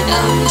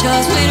 I'm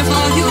just waiting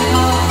for you to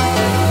call.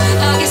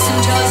 I guess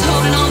I'm just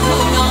holding on,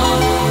 holding on.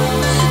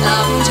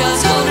 I'm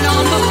just holding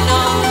on, holding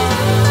on.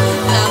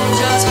 I'm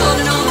just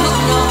holding on,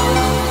 holding on.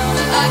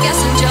 I guess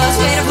I'm just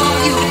waiting for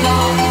you to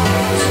call.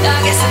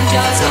 I guess I'm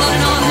just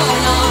holding on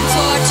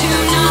for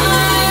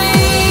tonight.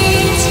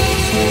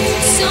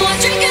 So I'm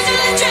drinking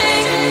another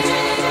drink,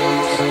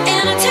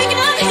 and I'm taking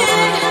a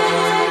hit,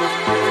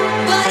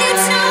 but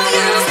it's no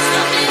use.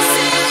 I'm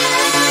missing you.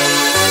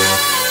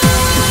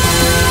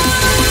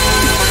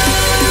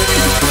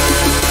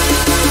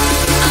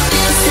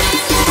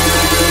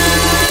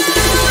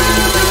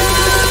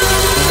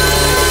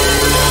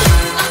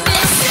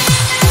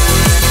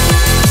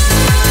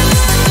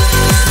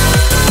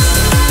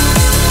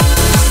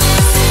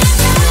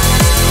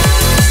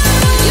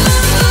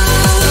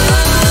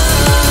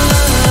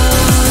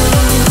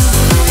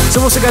 So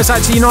also goes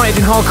out to United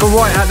in Hardcore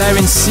right out there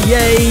in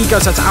CA.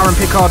 Goes out to Aaron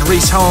Pickard,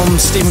 Reese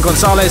Holmes, Stephen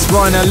Gonzalez,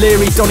 Ryan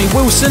O'Leary, Donnie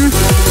Wilson,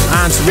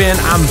 and to Rian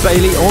and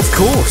Bailey, of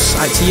course.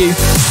 Out to you.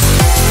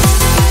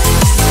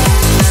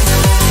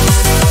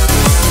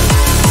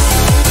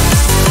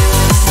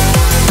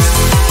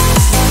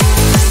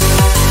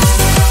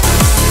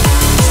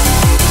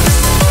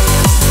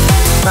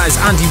 That is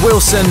Andy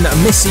Wilson,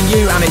 Missing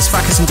You, and it's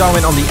Fracus and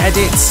Darwin on the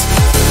edits.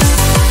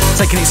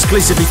 Taken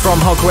exclusively from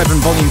Hardcore Evan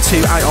Volume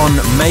 2, out on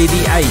May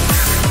the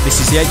 8th. This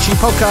is the HU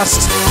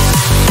Podcast.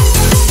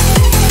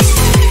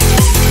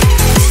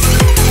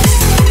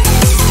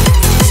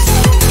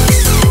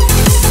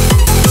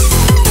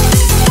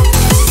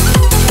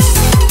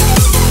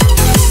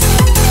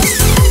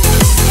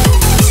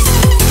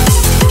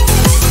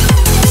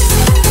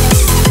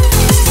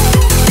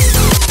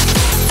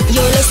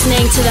 You're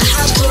listening to the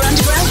Hardcore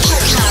Underground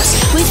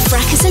Podcast with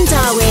Fracus and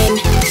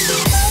Darwin.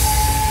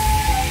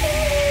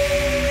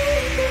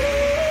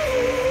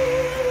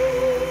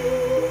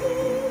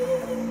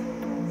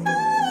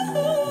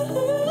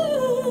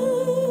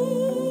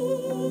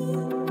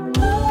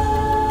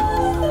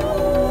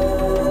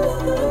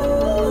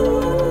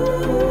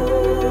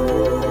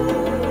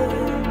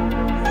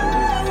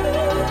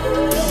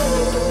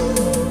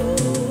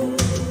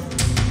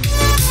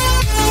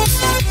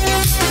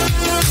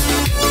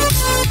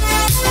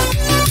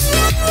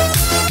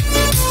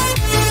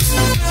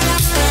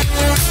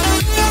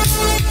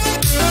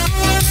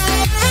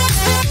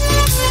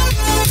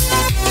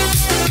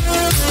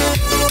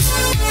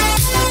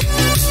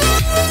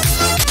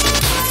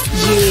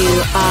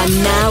 Are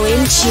now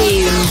in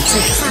tune to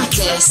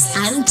Fracus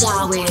and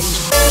Darwin.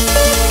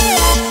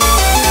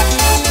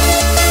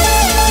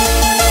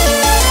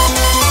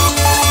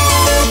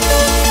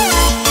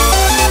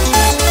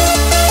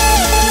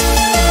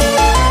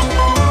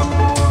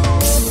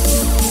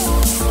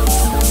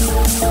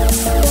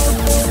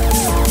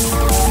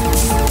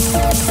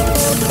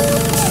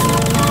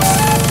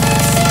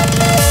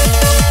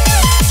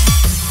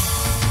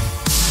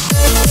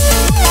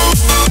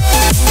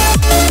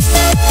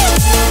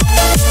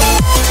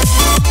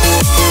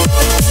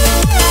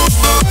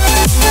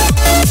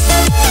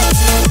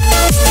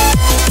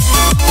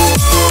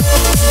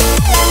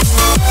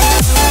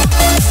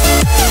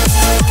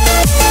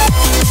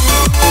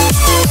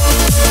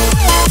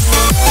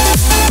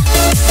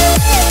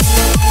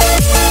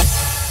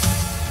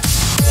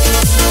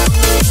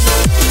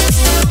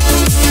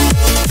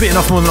 bitten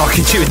off more than I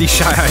can chew with these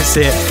shout-outs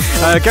here.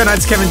 Going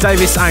out to Kevin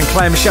Davis and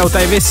Claire Michelle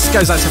Davis.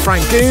 Goes out to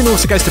Frank Goon.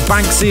 Also goes to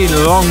Banksy,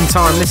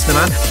 long-time listener,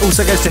 man.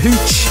 Also goes to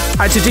Hooch.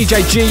 Out to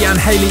DJ G and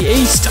Hayley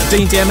East.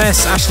 Dean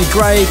DMS, Ashley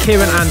Gray,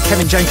 Kieran and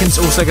Kevin Jenkins.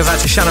 Also goes out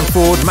to Shannon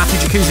Ford, Matthew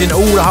Jacuzzi and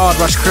all the Hard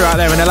Rush crew out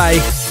there in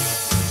LA.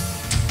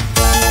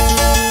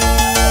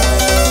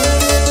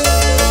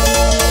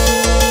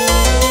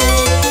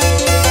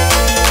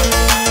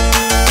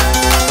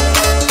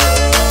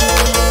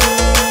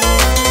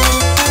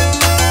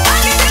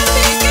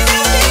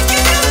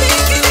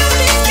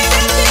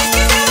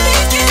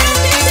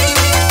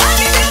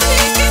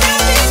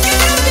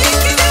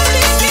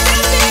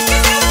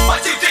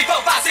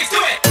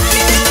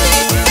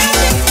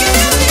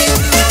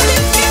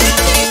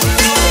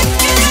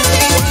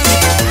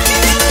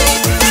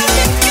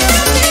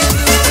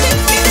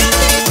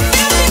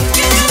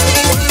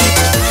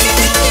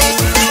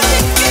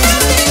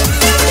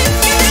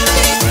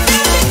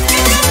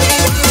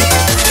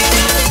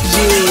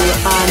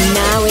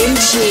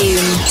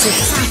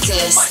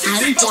 Fracus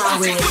and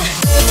Darwin.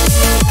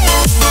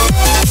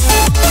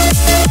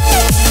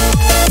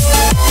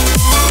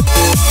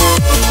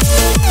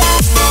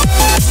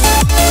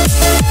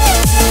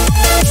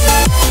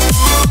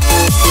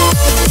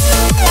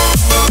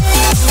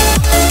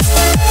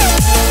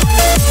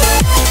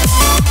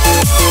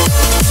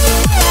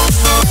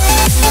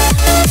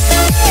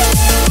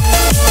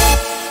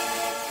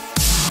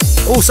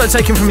 Also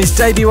taken from his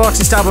debut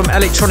artist album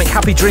Electronic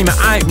Happy Dreamer,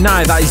 out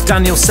now, that is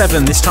Daniel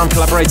 7, this time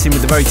collaborating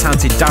with the very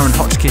talented Darren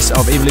Hotchkiss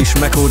of Evolution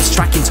Records,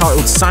 track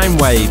entitled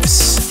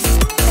Soundwaves.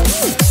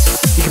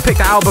 You can pick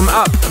that album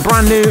up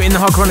brand new in the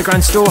Hardcore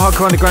Underground store,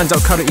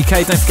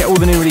 hardcoreunderground.co.uk. Don't forget all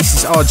the new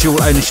releases are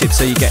dual ownership,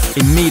 so you get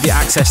immediate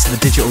access to the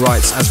digital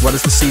rights as well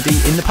as the CD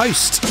in the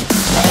post.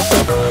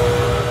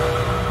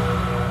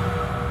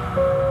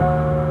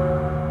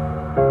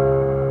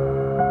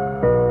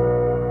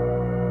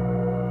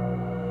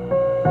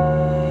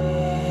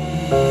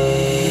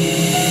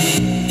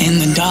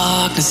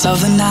 Darkness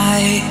of the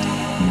night,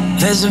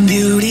 there's a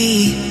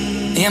beauty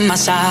in my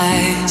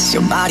sights.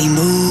 Your body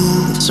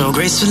moves so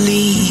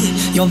gracefully.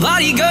 Your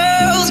body,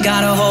 girl's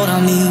got a hold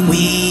on me.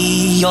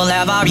 We all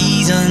have our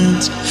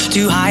reasons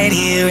to hide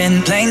here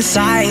in plain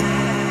sight.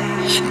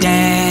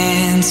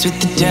 Dance with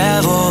the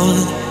devil,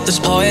 there's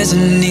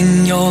poison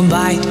in your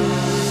bite.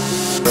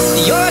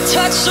 Your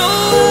touch so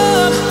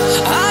warm,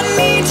 I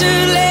need to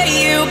lay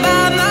you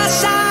by my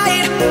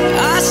side.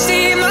 I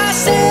see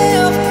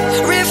myself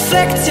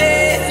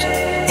reflected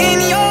in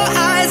your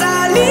eyes.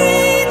 I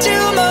need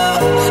you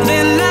more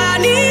than I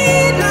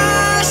need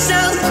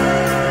myself.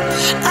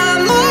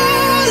 I'm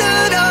all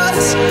of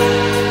us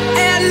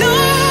and no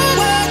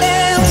one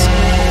else.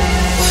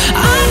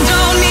 I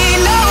don't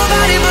need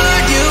nobody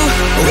but you.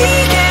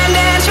 We can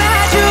dance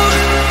right through.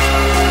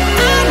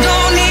 I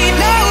don't need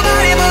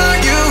nobody but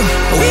you.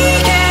 We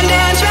can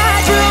dance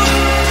right through.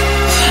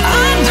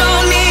 I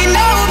don't need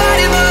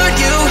nobody but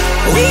you.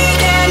 We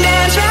can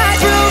dance right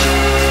through.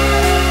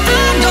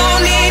 I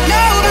don't need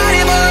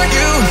nobody but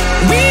you.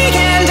 We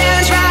can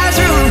dance right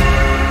through.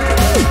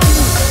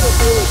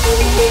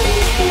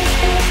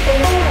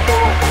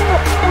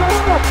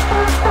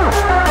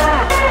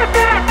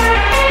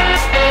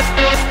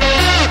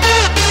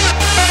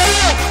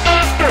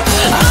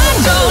 I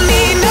don't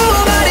need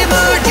nobody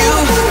but you.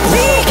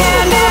 We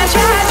can dance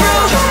right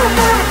through.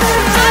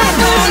 I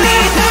don't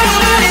need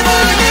nobody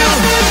but you.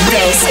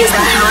 This is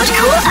the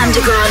Hardcore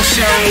Underground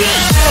Show.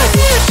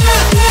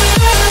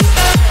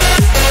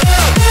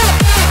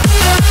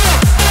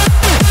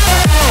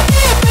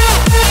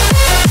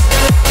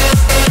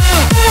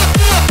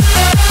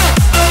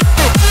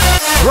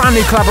 Brand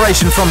new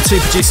collaboration from two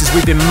producers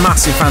we've been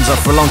massive fans of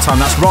for a long time.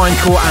 That's Ryan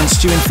Core and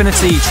Stu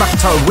Infinity. Track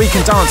entitled We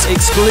Can Dance,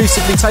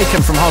 exclusively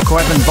taken from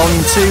Hardcore Heaven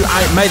Volume 2,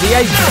 out May the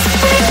 8th.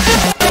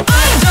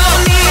 I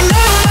don't need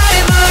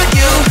nobody but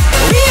you.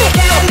 We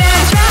can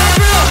dance right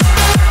through.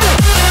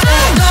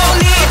 I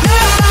don't need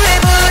nobody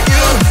but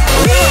you.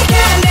 We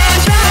can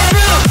dance right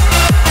through.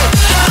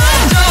 I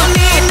don't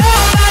need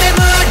nobody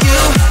but you.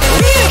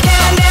 We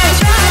can dance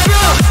right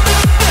through.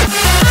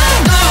 I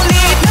don't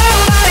need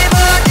nobody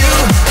but you.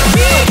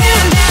 We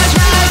can dance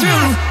right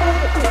through.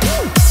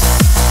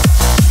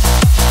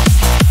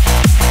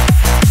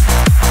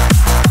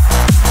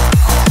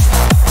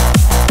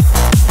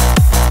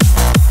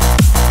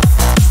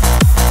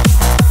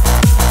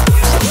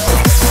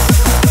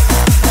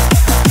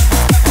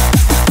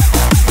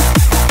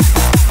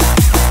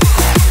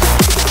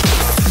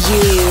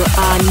 You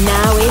are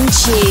now in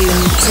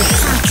tune to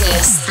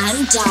Fracus and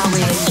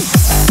Darwin.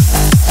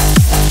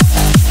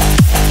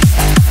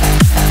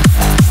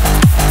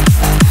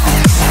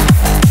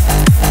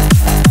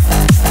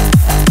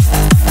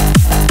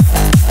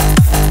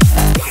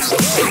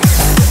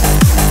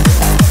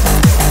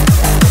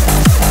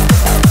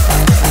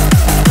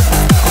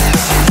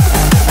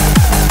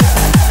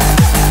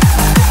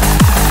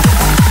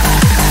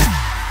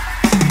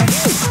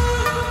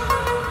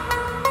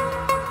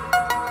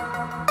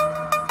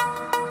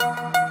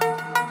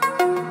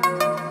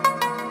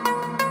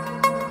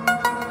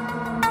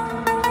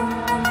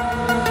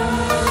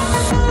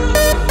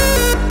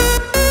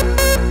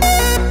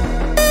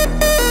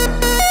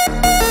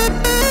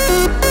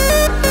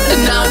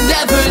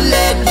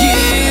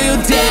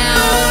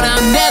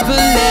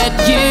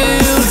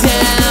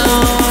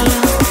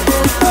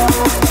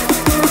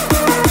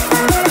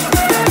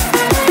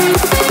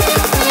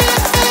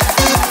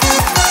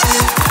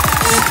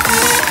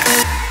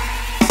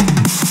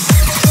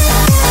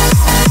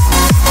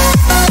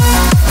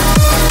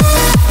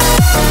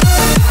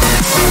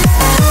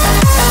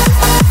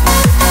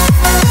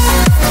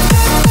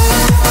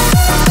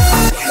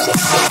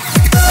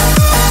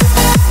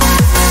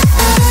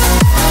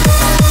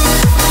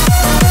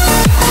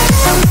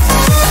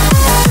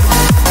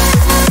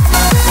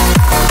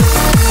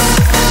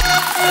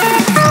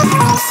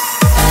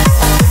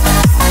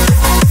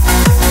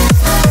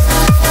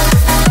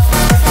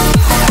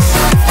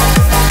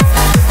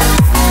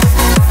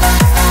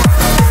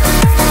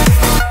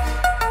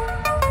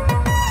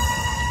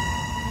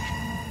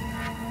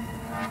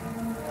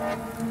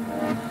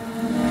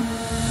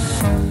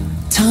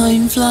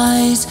 Time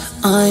flies,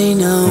 I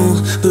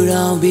know, but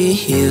I'll be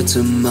here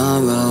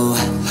tomorrow.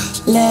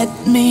 Let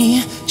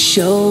me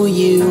show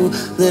you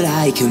that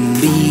I can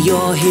be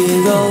your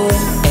hero.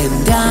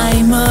 And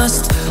I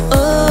must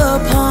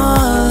apologize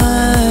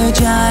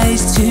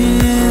to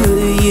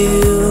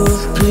you.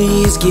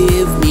 Please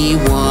give me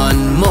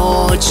one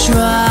more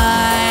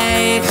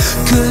try.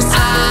 'Cause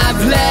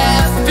I've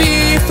left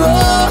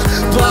before,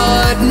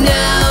 but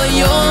now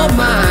you're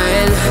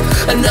mine.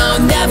 And I'll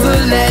never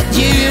let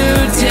you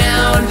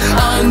down,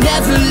 I'll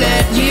never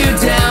let you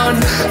down.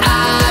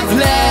 I've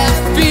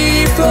left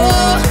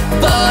before,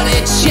 but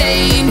it's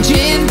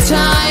changing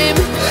time.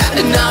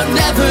 And I'll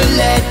never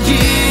let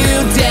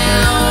you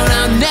down,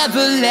 I'll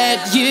never let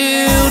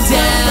you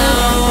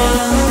down.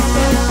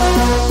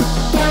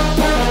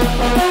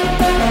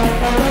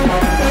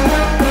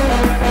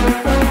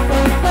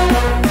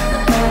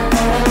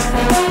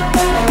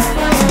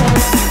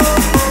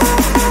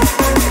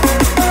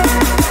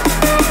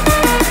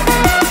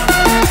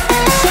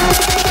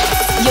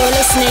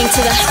 Listening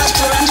to the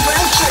Hardcore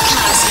Underground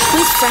podcast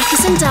with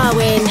Fracus and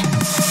Darwin.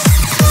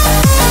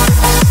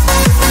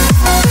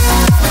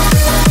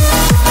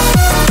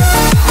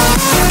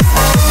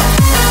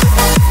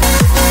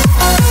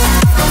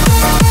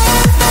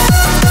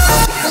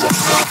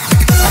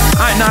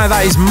 Right now,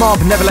 that is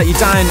Mob, Never Let You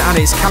Down, and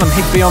it's Callum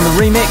Higby on the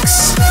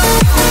remix.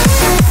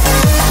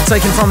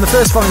 Taken from the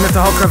first volume of the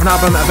Hardcore Heaven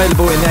album,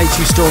 available in the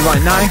HU store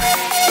right now.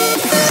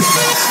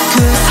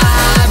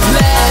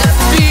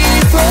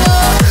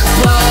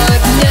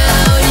 But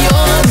now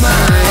you're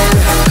mine,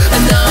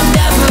 and I'll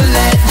never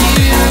let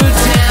you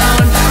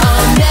down,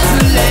 I'll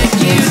never let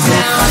you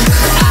down.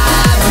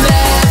 I've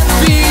left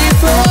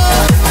before,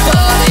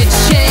 but it's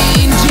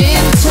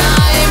changing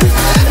time,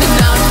 and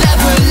I'll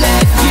never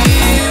let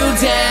you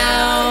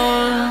down.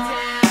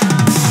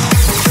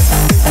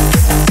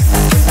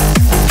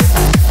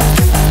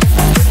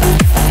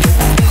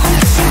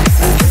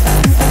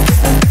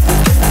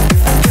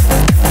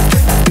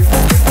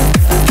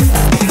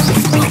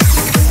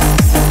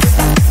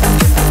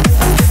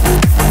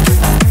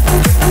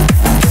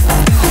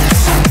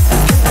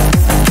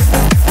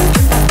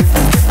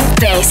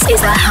 This is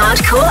the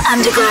Hardcore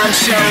Underground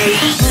Show.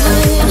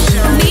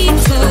 Me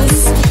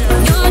close,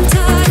 your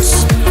touch,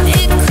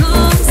 it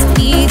calms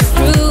me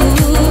through.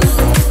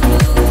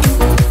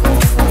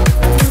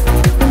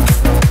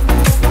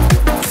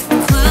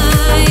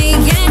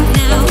 Quiet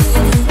now,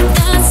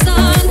 the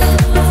sun,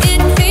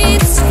 it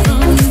fades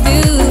from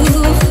view.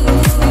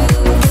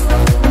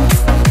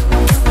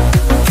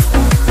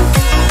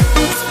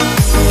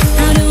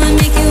 How do I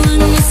make you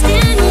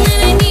understand that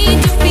I need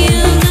to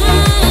feel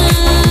love?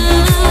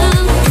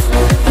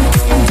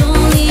 And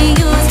only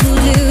yours will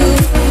do.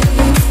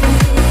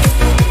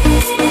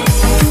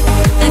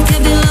 I've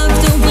kept it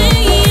locked away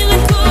in a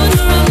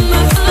corner of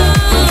my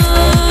heart,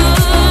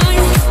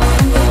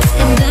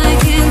 and I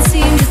can't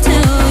seem to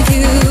tell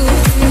you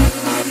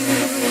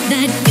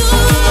that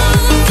you're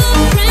the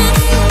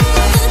breath,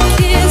 the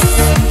kiss,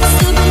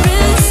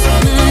 suppress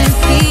my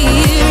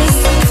fears.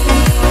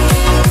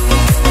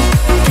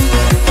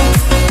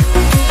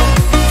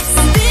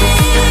 Stay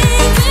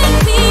with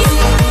me,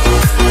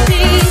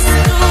 please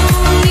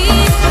don't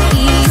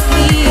leave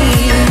me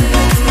here.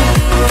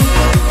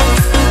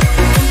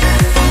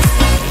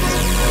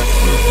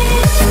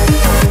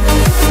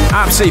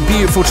 Absolutely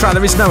beautiful track.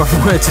 There is no other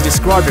word to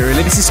describe it,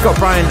 really. This is Scott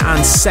Brown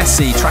and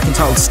Ceci, track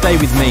entitled Stay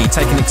With Me,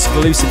 taken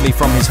exclusively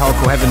from his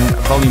Hardcore Heaven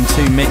Volume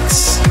 2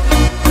 mix.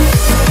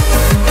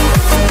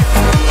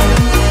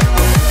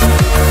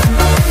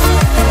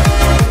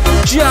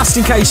 Just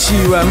in case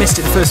you missed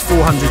it the first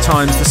 400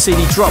 times, the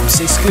CD drops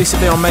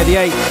exclusively on May the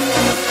 8th.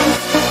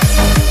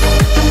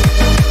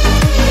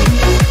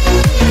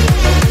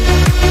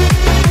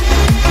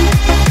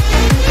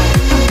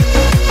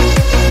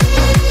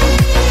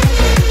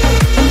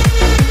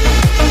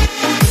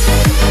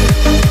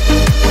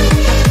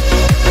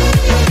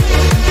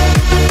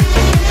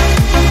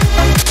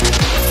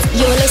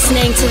 You're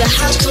listening to the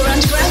Hardcore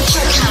Underground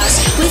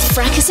podcast with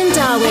Fracus and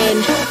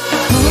Darwin.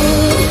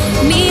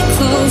 Hold me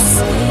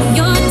close,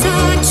 your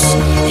touch,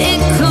 it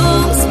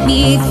calms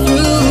me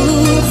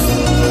through.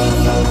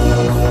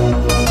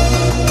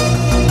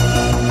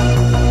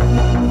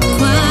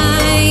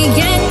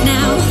 Quiet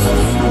now,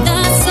 the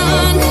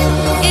sun,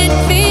 it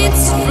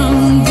fades from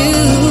view.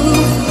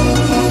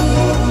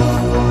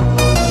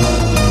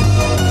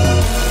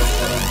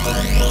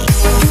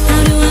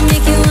 How do I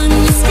make you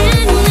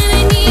understand that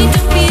I need to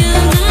feel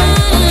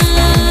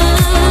love?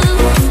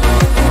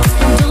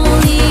 And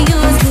only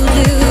yours will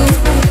do.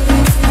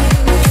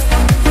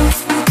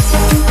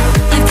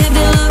 I've kept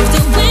it locked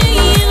away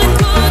in a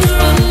corner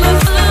of my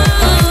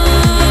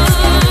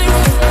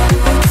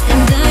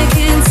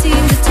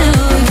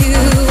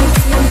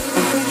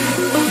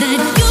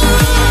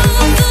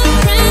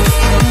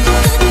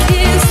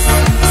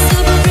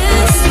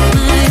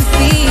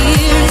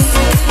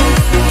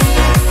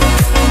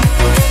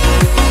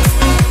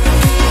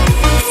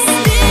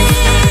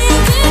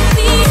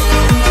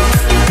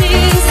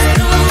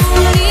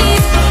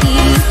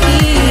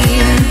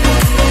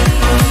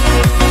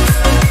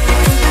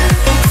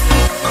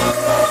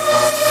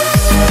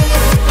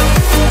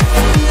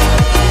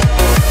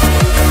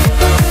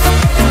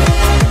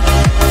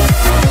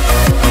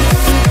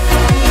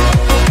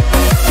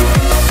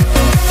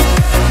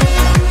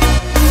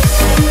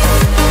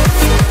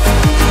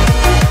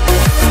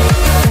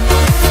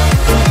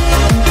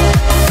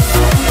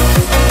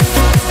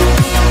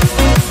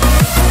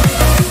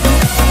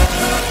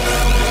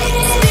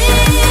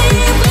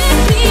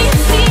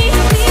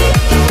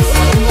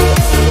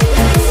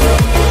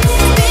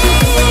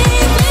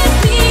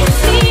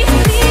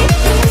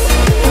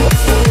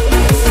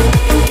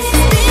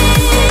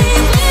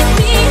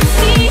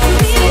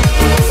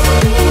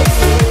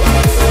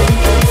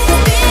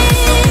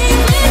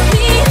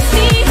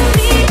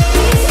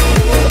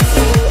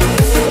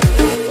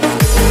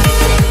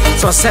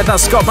I said,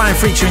 that's Scott Brown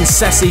featuring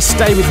Ceci,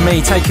 Stay With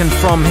Me, taken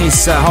from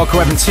his Hardcore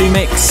Weapon 2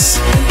 mix.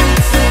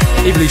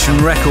 Evolution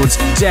Records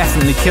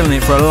definitely killing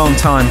it for a long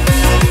time.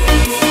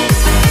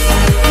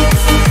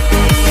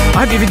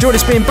 I hope you've enjoyed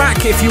us being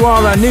back. If you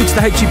are new to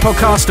the HG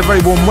podcast, a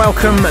very warm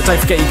welcome.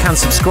 Don't forget you can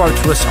subscribe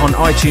to us on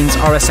iTunes,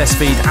 RSS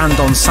feed and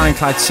on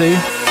SoundCloud too.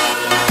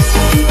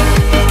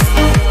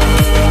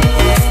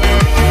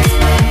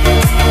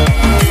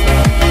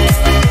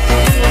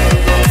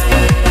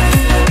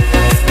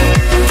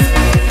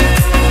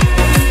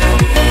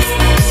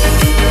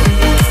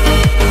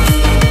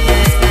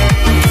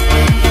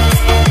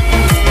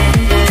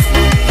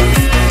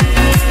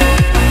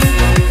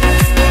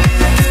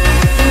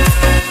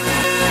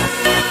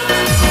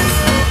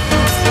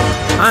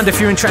 And if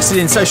you're interested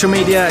in social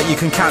media, you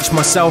can catch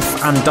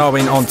myself and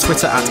Darwin on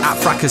Twitter at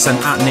Fracus and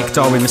at Nick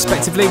Darwin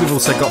respectively. We've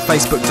also got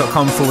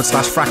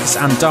facebook.com/Fracus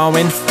and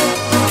Darwin.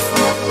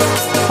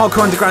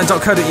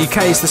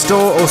 HardcoreUnderground.co.uk is the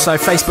store. Also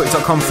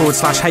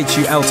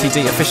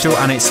facebook.com/HULTD official,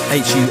 and it's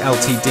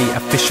HULTD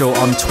official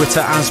on Twitter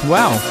as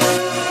well.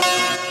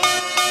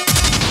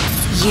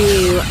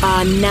 You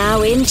are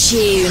now in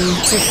tune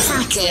to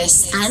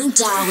Fracus and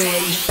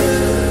Darwin.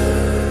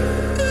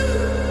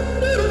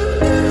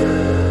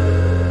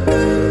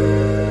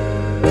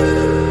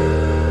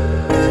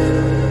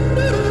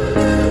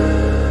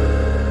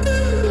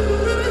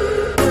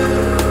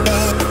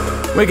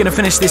 We're going to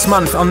finish this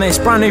month on this,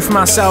 brand new from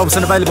ourselves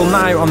and available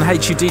now on the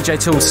HU DJ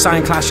Tools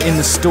Soundclash in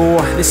the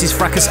store. This is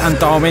Fracus and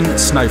Darwin,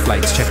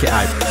 Snowflakes. Check it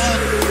out.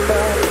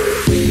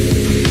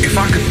 If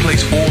I could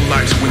place all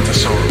life's winter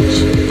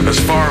sorrows as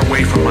far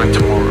away from my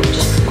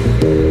tomorrows,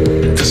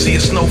 to see a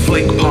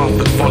snowflake path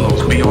that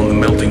follows beyond the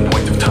melting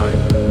point of time.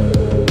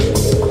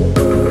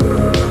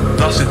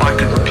 Thus, if I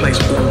could replace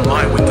all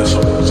my winter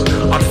sorrows,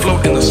 I'd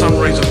float in the sun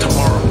rays of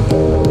tomorrow.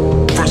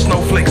 For a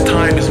snowflake's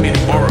time is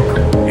merely borrowed,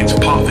 its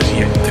path is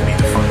yet to be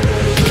defined.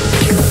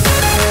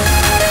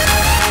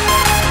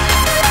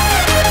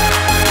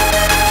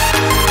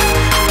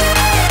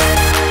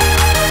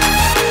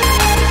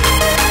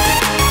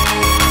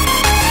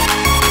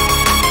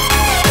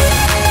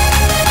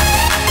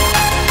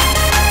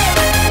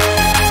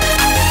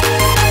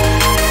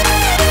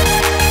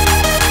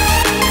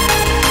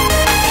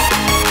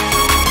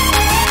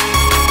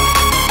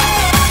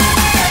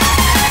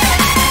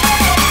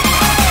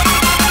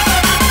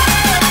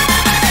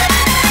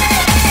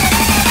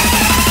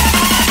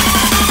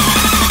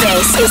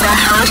 This is a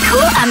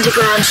Hardcore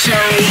Underground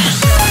show.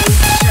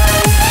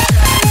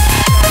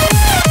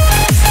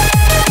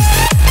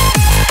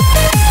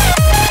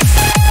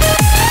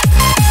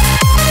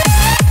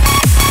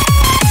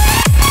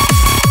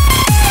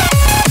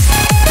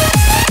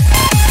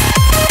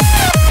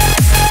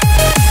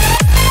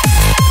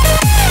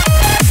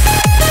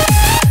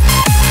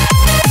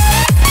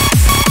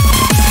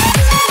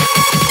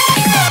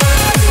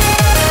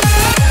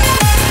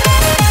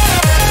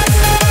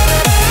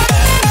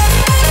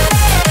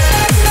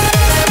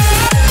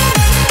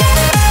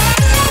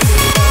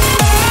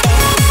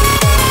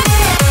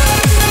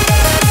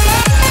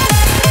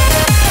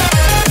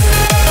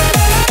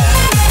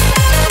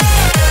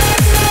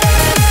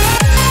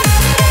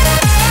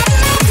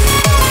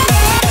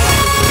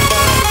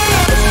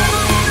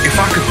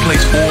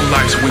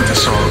 Winter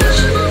sorrows,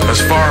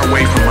 as far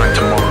away from my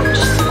tomorrows,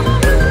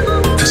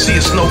 to see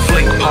a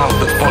snowflake path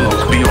that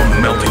follows beyond the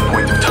melting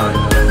point of time.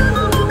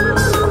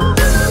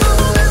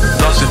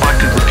 Thus, if I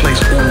could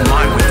replace all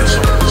my winter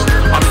sorrows,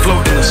 I'd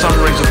float in the sun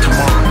rays of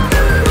tomorrow.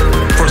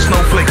 For a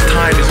snowflake's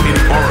time is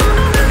merely borrowed,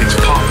 its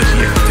path is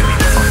yet to be defined.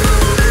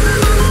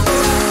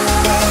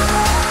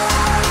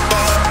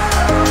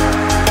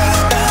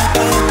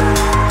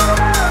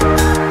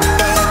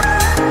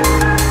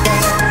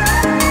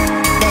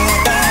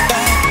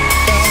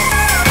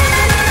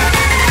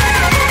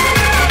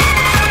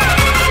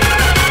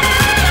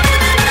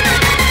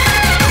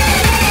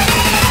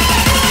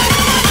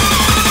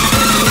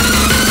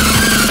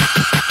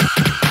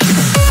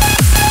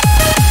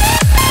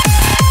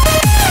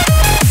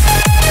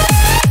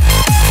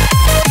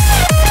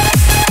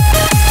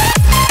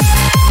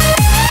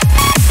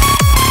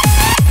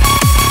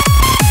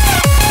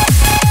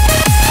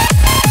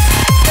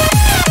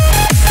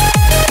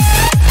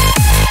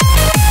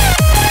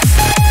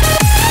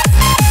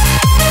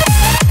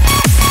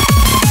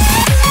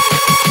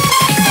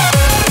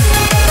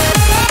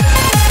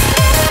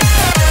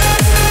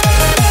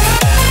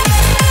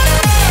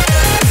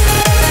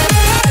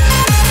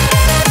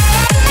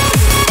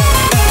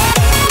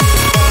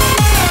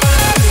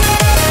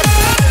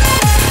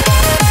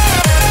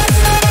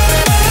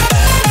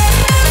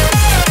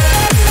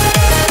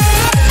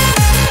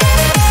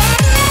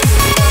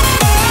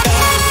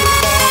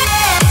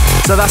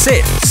 So that's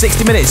it,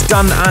 60 minutes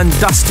done and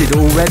dusted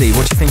already.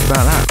 What do you think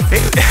about that?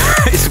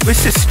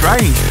 It's just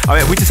strange. I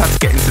mean, we just have to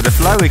get into the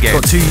flow again.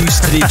 Got too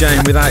used to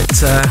DJing without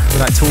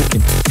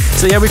talking.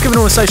 So yeah, we've given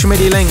all the social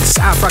media links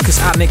at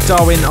Fracus, at Nick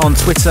Darwin on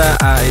Twitter.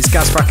 It's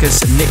Gaz Fracus,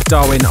 Nick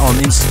Darwin on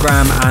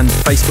Instagram, and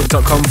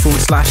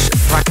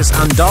facebook.com/Fracus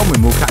and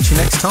Darwin. We'll catch you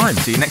next time.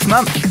 See you next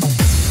month.